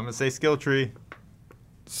 I'm gonna say skill tree.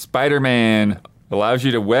 Spider-Man allows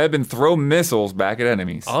you to web and throw missiles back at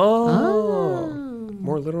enemies. Oh.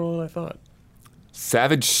 More literal than I thought.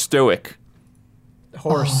 Savage Stoic.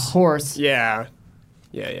 Horse. Horse. Yeah.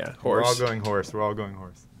 Yeah. We're all Horse. going horse. We're all going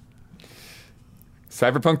horse.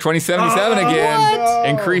 Cyberpunk 2077 again. what?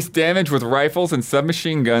 Increased damage with rifles and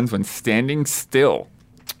submachine guns when standing still.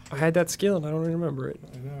 I had that skill and I don't remember it.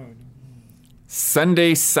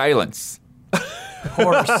 Sunday Silence.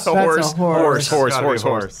 Horse. That's a horse. Horse. Gotta be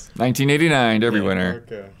Horse. 1989 Derby winner.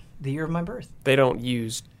 Okay. The year of my birth. They don't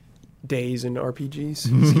use days in RPGs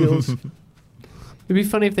skills. It'd be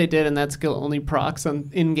funny if they did, and that skill only procs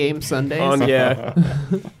on in-game Sundays. Yeah.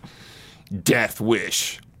 Death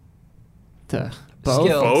Wish. Both. Skill.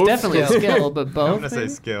 It's Both? definitely a skill, but I'm both. gonna say maybe?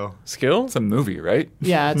 skill. Skill. It's a movie, right?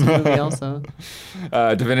 Yeah, it's a movie also.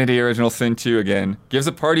 Divinity Original Sin 2 again. Gives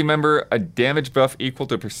a party member a damage buff equal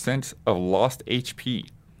to percent of lost HP.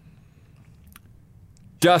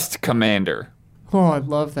 Dust Commander. Oh, I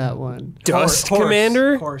love that one. Dust Horse.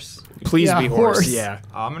 Commander. Horse. Please Yeah, be horse. horse. Yeah.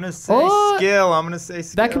 I'm gonna say Oh, skill. I'm gonna say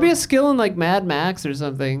skill. That could be a skill in like Mad Max or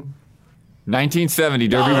something. 1970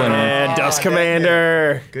 Derby winner. Yeah. Dust dang it.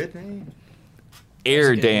 Commander. Good name.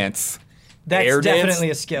 Air good. Dance. That's Air dance? definitely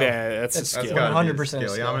a skill. Yeah, that's a That's That's skill. gotta 100% be a skill.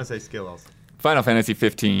 skill. Yeah, I'm gonna say skill also. Final Fantasy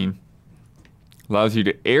 15 allows you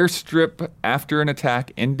to airstrip after an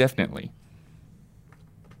attack indefinitely.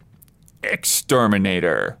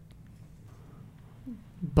 Exterminator.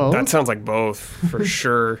 Both? That sounds like both for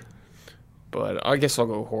sure. But I guess I'll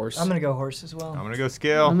go horse. I'm gonna go horse as well. I'm gonna go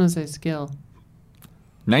skill. I'm going to say skill.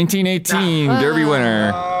 1918 Derby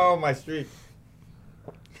winner. Oh, my streak.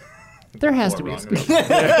 There has to be a Wrong skill. about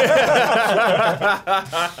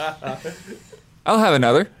that. I'll have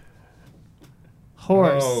another.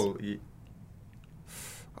 Horse. Oh,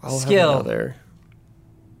 I'll have Skill. another.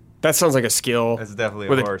 That sounds like a skill. that's definitely a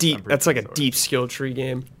with horse. a deep. I'm pretty That's like sure a it's horse. deep skill tree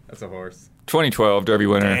game. That's a horse. 2012 Derby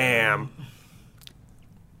winner. Damn.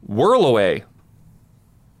 Whirl Away.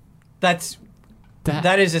 That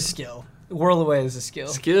is a skill. Whirl away is a skill.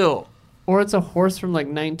 Skill. Or it's a horse from like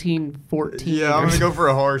 1914. Yeah, I'm or gonna go for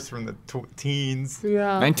a horse from the teens.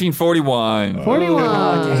 Yeah. 1941.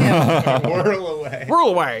 41. Whirl away. Whirl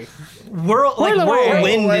away.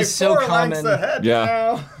 Whirlwind is so Four common. lengths ahead Yeah.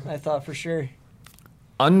 now. I thought for sure.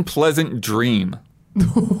 Unpleasant Dream.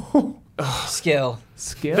 Skill.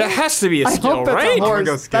 Skill? That has to be a I skill, hope that's right? a horse. I'm gonna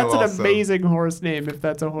go skill That's an also. amazing horse name if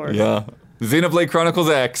that's a horse. Yeah. Xenoblade Chronicles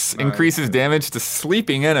X increases damage to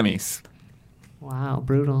sleeping enemies. Wow,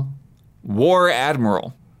 brutal. War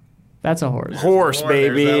Admiral. That's a horse. Horse, War,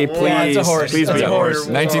 baby. there's that war. Please, Yeah, it's a horse. please That's be a a horse. horse.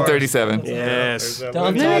 1937. Yes. Don't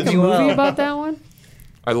Didn't they make a you movie will. about that one?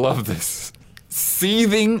 I love this.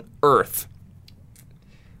 Seething Earth.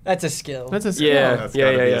 That's a skill. That's a skill. Yeah, That's yeah,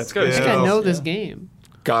 gotta yeah, be yeah. a It's good. I think skill. I know Yeah. this game.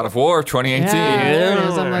 God of War 2018. Yeah, there it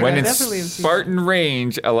is. I'm like, When I its definitely have seen Spartan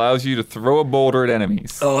range allows you to throw a boulder at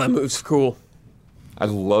enemies. Oh, that move's cool. I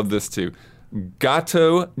love this too.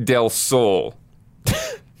 Gato del Sol.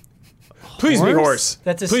 Please be Horse? horse.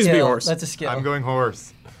 That's a Please skill. be horse. That's a skill. I'm going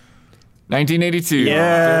horse. 1982.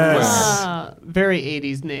 Yes. Very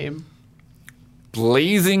 80s name.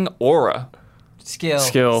 Blazing Aura. Skill.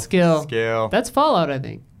 Skill. Skill. Scale. That's Fallout, I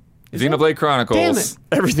think. Xenoblade Chronicles. Damn it.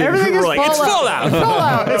 Everything. Everything is We're like, Fallout. it's Fallout. It's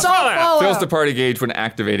Fallout. It's all Fallout. Fills the party gauge when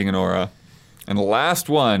activating an aura. And the last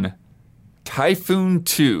one, Typhoon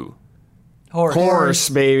 2. Horse. Horse,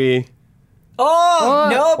 baby. Oh,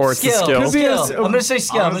 nope. Or it's a skill. skill. Could be a Skill. s- I'm going to say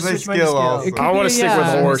skill. I'm I'm gonna going to say switch mine to skill skill. also. It could I want be, to stick yeah,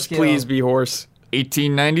 with horse. skill. Please be horse.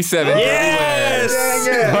 1897. Yes.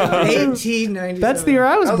 1897. That's the year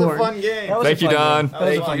I was That was born. a fun game. That was Thank a you, fun Don. game. That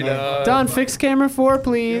was a fun game. Don, fix camera 4,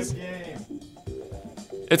 please.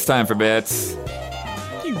 It's time for bets.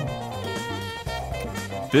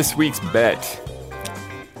 This week's bet.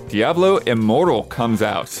 Diablo Immortal comes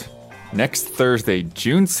out next Thursday,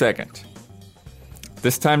 June 2nd.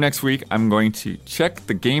 This time next week, I'm going to check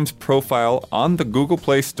the game's profile on the Google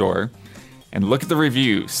Play Store and look at the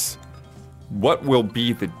reviews. What will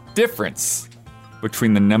be the difference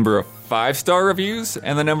between the number of 5-star reviews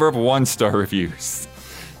and the number of 1-star reviews?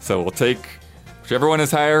 So we'll take whichever one is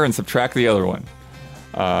higher and subtract the other one.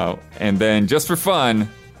 And then just for fun,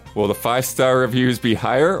 will the 5-star reviews be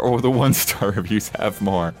higher or will the 1-star reviews have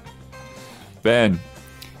more? Ben.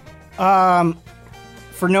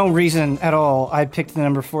 For no reason at all, I picked the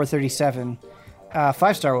number 437.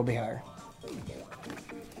 5-star will be higher.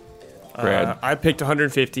 Brad. I picked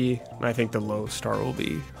 150, and I think the low star will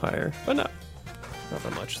be higher, but not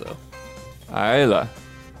that much though. Isla.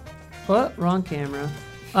 What? Wrong camera.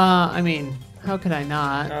 I mean, how could I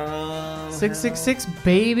not? 666,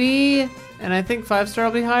 baby! And I think 5-star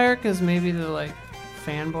will be higher because maybe the, like,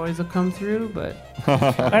 fanboys will come through, but...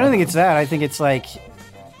 I don't think it's that. I think it's like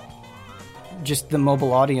just the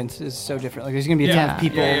mobile audience is so different. Like there's going to be a ton Yeah. of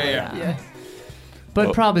people. Yeah.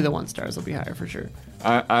 But probably the 1-stars will be higher for sure.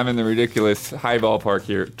 I'm in the ridiculous high ballpark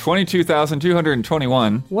here.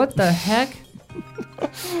 22,221. What the heck?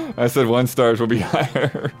 I said 1-stars will be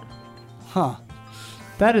higher. Huh.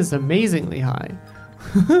 That is amazingly high.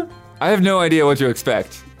 I have no idea what to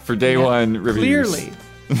expect for day one reviews. Clearly.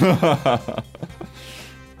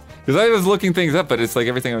 Because I was looking things up, but it's like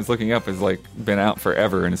everything I was looking up has like been out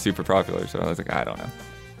forever and is super popular. So I was like, I don't know.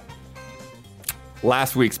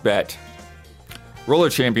 Last week's bet.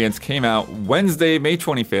 Roller Champions came out Wednesday, May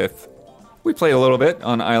 25th. We played a little bit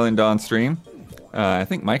on Island Dawn stream. I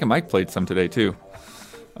think Mike and Mike played some today too.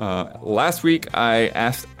 Last week I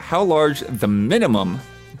asked how large the minimum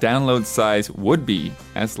download size would be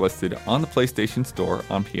as listed on the PlayStation Store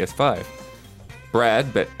on PS5.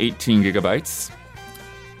 Brad bet 18 gigabytes.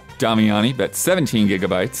 Damiani bet 17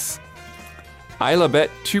 gigabytes. Isla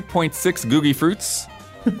bet 2.6 Googie Fruits.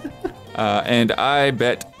 And I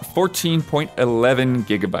bet 14.11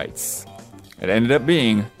 gigabytes. It ended up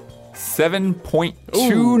being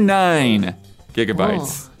 7.29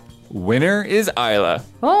 gigabytes. Winner is Isla.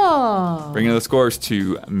 Oh. Bringing the scores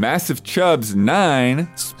to Massive Chubbs 9,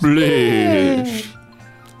 Splish.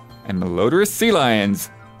 And Melodorous Sea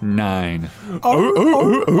Lions 9.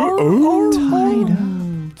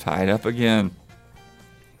 Tied up again.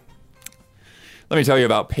 Let me tell you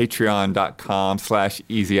about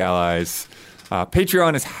patreon.com/easyallies.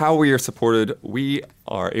 Patreon is how we are supported. We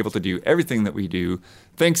are able to do everything that we do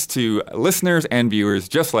thanks to listeners and viewers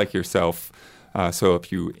just like yourself. So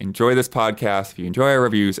if you enjoy this podcast, if you enjoy our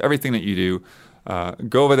reviews, everything that you do,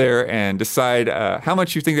 go over there and decide how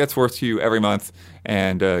much you think that's worth to you every month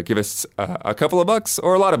and give us a couple of bucks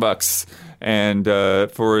or a lot of bucks. And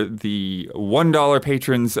for the $1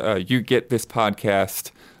 patrons, you get this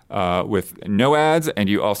podcast with no ads, and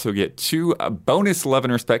you also get 2 bonus love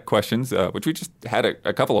and respect questions, which we just had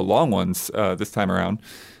a couple of long ones this time around,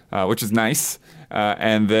 which is nice.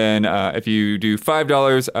 And then if you do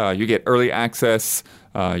 $5, you get early access,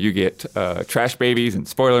 you get trash babies and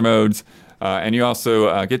spoiler modes, and you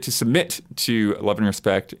also get to submit to Love and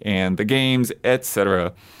Respect and the games,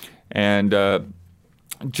 etc. And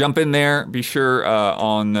jump in there. Be sure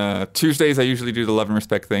on Tuesdays I usually do the Love and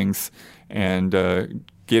Respect things, and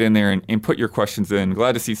get in there and input your questions in.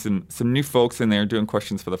 Glad to see some new folks in there doing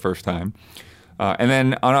questions for the first time. And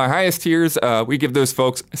then on our highest tiers, we give those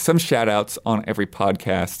folks some shout-outs on every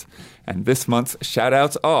podcast. And this month's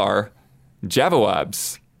shout-outs are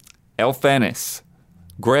Javawabs, Elfanis,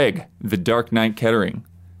 Greg, The Dark Knight Kettering,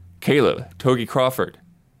 Caleb, Togi Crawford,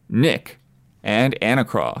 Nick, and Anna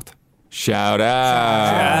Croft. Shout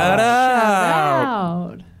out.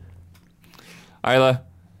 Out. Isla,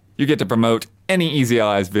 you get to promote any Easy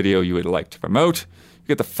Allies video you would like to promote. You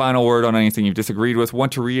get the final word on anything you've disagreed with,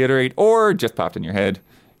 want to reiterate, or just popped in your head.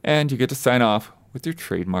 And you get to sign off with your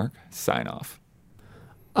trademark sign-off.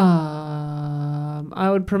 I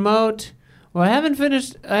would promote... Well, I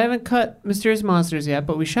haven't cut Mysterious Monsters yet,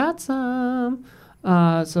 but we shot some.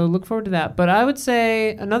 So look forward to that. But I would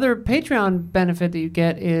say another Patreon benefit that you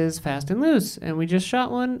get is Fast and Loose. And we just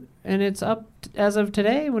shot one, and it's up as of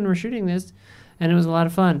today when we're shooting this. And it was a lot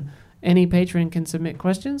of fun. Any patron can submit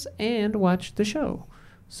questions and watch the show.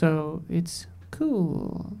 So it's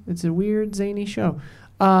cool. It's a weird, zany show.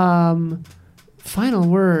 Final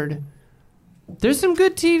word. There's some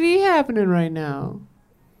good TV happening right now.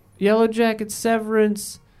 Yellow Jacket,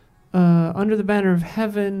 Severance, Under the Banner of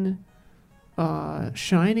Heaven,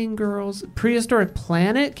 Shining Girls, Prehistoric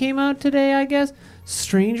Planet came out today, I guess.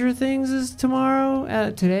 Stranger Things is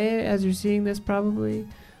tomorrow. Today, as you're seeing this, probably.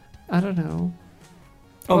 I don't know.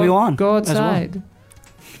 Obi-Wan. Go outside.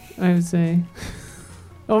 Well. I would say.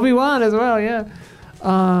 Obi-Wan as well, yeah.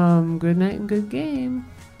 Good night and good game.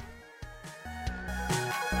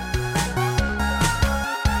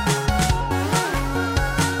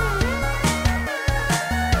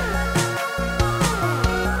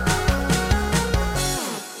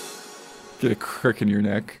 Get a crick in your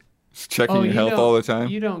neck. Just checking your health all the time.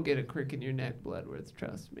 You don't get a crick in your neck, Bloodworth,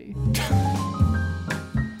 trust me.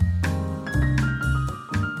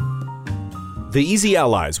 The Easy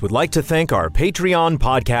Allies would like to thank our Patreon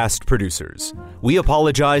podcast producers. We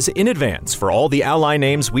apologize in advance for all the ally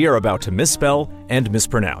names we are about to misspell and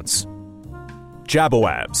mispronounce.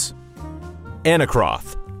 Jabawabs,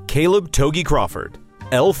 Anacroth, Caleb Togi Crawford,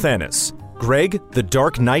 L. Thanis, Greg the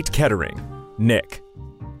Dark Knight Kettering, Nick,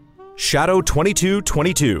 Shadow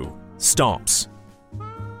 2222, Stomps,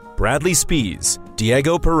 Bradley Spees,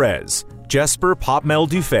 Diego Perez, Jesper Popmel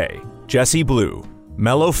Dufay, Jesse Blue,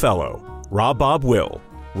 Mellow Fellow, Rob Bob Will,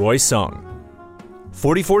 Roy Sung.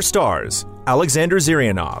 44 stars, Alexander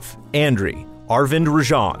Zirianov, Andri, Arvind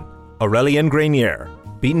Rajan, Aurelien Grenier,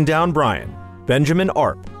 Beaten Down Brian, Benjamin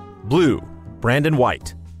Arp, Blue, Brandon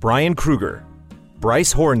White, Brian Kruger,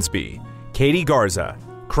 Bryce Hornsby, Katie Garza,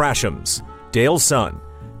 Crashams, Dale Sun,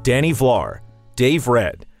 Danny Vlar, Dave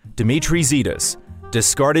Red, Dimitri Zetas,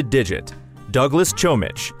 Discarded Digit, Douglas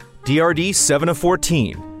Chomich, DRD 7 of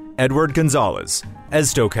 14, Edward Gonzalez,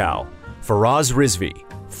 Ezdocal, Faraz Rizvi,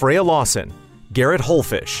 Freya Lawson, Garrett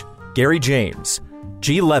Holfish, Gary James,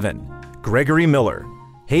 G. Levin, Gregory Miller,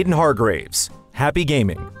 Hayden Hargraves, Happy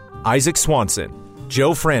Gaming, Isaac Swanson,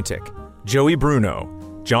 Joe Frantic, Joey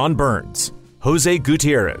Bruno, John Burns, Jose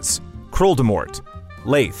Gutierrez, Kroldemort,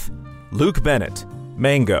 Lath, Luke Bennett,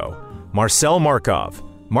 Mango, Marcel Markov,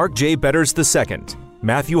 Mark J. Betters II,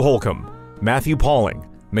 Matthew Holcomb, Matthew Pauling,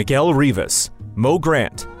 Miguel Rivas, Mo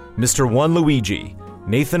Grant, Mr. One Luigi,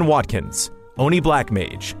 Nathan Watkins, Oni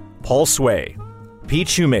Blackmage, Paul Sway, Pete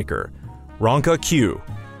Shoemaker, Ronka Q,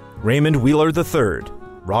 Raymond Wheeler III,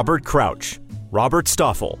 Robert Crouch, Robert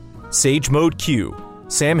Stoffel, Sage Mode Q,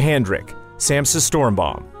 Sam Handrick, Samsa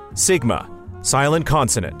Stormbaum, Sigma, Silent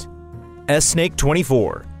Consonant, S Snake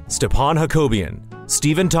 24, Stepan Hakobian,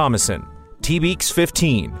 Stephen Thomason, T-Beaks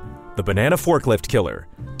 15, The Banana Forklift Killer,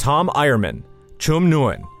 Tom Eierman, Chum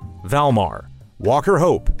Nguyen, Valmar, Walker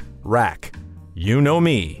Hope, Rack, You Know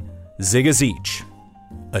Me, Zigazich,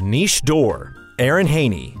 Anish Door, Aaron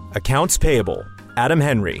Haney, Accounts Payable, Adam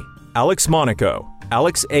Henry, Alex Monaco,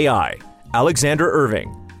 Alex AI, Alexander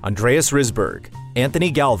Irving, Andreas Risberg,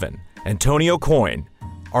 Anthony Galvin, Antonio Coyne,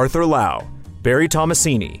 Arthur Lau, Barry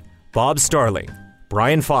Tomasini, Bob Starling,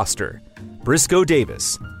 Brian Foster, Briscoe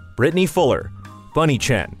Davis, Brittany Fuller, Bunny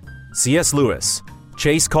Chen, C.S. Lewis,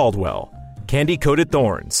 Chase Caldwell, Candy Coated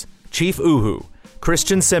Thorns, Chief Uhu,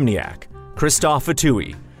 Christian Semniak, Christoph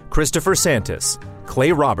Fatui, Christopher Santis,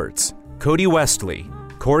 Clay Roberts, Cody Westley,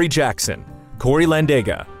 Corey Jackson, Corey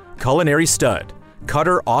Landega, Culinary Stud,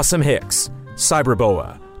 Cutter Awesome Hicks,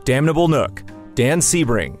 Cyberboa, Damnable Nook, Dan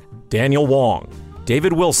Sebring, Daniel Wong,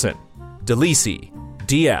 David Wilson, DeLisi,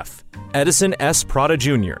 DF, Edison S. Prada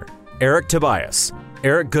Jr., Eric Tobias,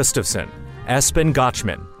 Eric Gustafson, Espen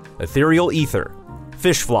Gotchman, Ethereal Ether,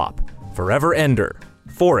 Fishflop, Forever Ender,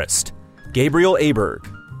 Forrest, Gabriel Aberg,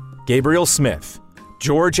 Gabriel Smith,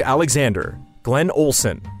 George Alexander, Glenn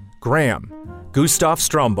Olson, Graham, Gustav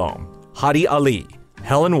Strombaum, Hadi Ali,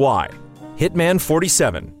 Helen Y, Hitman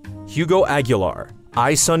 47, Hugo Aguilar,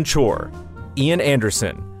 I Sun Chor, Ian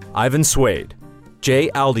Anderson, Ivan Swade,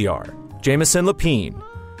 Jay Aldiar, Jameson Lapine,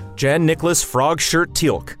 Jan Nicholas Frog Shirt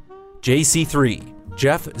Tealk, JC3,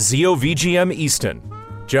 Jeff Zio VGM Easton,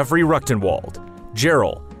 Jeffrey Ruchtenwald,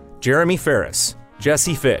 Gerald, Jeremy Ferris,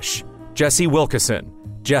 Jesse Fish, Jesse Wilkeson,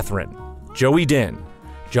 Jethrin, Joey Din,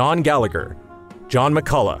 John Gallagher, John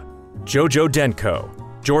McCullough, Jojo Denko,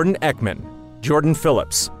 Jordan Ekman, Jordan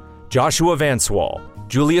Phillips, Joshua Vanswall,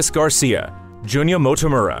 Julius Garcia, Junya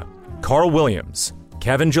Motomura, Carl Williams,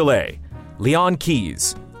 Kevin Gillet, Leon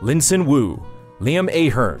Keys, Linson Wu, Liam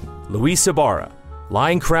Ahern, Luis Ibarra,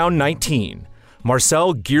 Lion Crown 19,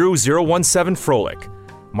 Marcel Giru 017 Froelich,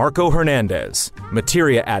 Marco Hernandez,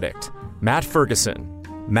 Materia Addict, Matt Ferguson,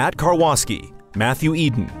 Matt Karwoski, Matthew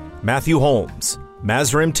Eden, Matthew Holmes,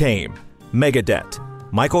 Mazrim Tame, Megadet,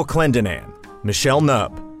 Michael Clendenan, Michelle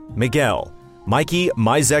Nubb, Miguel, Mikey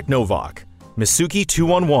Mizek Novak, Misuki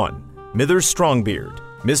 211, Mithers Strongbeard,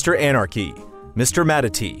 Mr. Anarchy, Mr.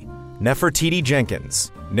 Matati, Nefertiti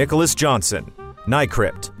Jenkins, Nicholas Johnson,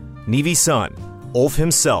 Nycrypt, Nevi Sun, Ulf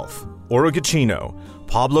himself, Orogachino,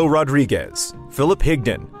 Pablo Rodriguez, Philip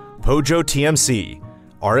Higdon, Pojo TMC,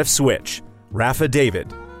 RF Switch, Rafa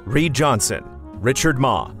David, Reed Johnson, Richard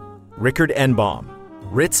Ma, Rickard Enbaum,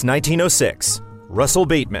 Ritz 1906, Russell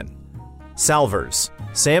Bateman, Salvers,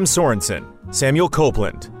 Sam Sorensen, Samuel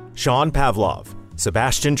Copeland, Sean Pavlov,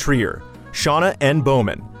 Sebastian Trier, Shauna N.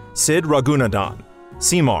 Bowman, Sid Raghunandan,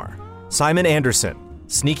 Seymour, Simon Anderson,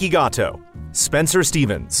 Sneaky Gato, Spencer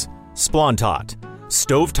Stevens, Splontot,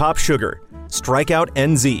 Stovetop Sugar, Strikeout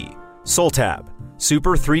NZ, Soltab,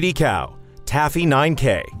 Super 3D Cow, Taffy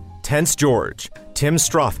 9K, Tense George, Tim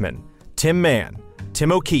Strothman, Tim Mann,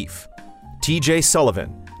 Tim O'Keefe, TJ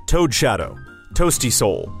Sullivan, Toad Shadow, Toasty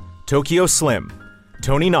Soul, Tokyo Slim,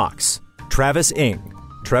 Tony Knox, Travis Ing,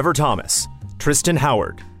 Trevor Thomas, Tristan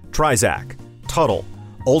Howard, Trizac, Tuttle,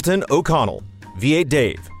 Olton O'Connell, V8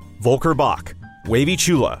 Dave, Volker Bach, Wavy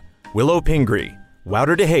Chula, Willow Pingree,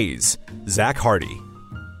 Wouter DeHaze, Zach Hardy.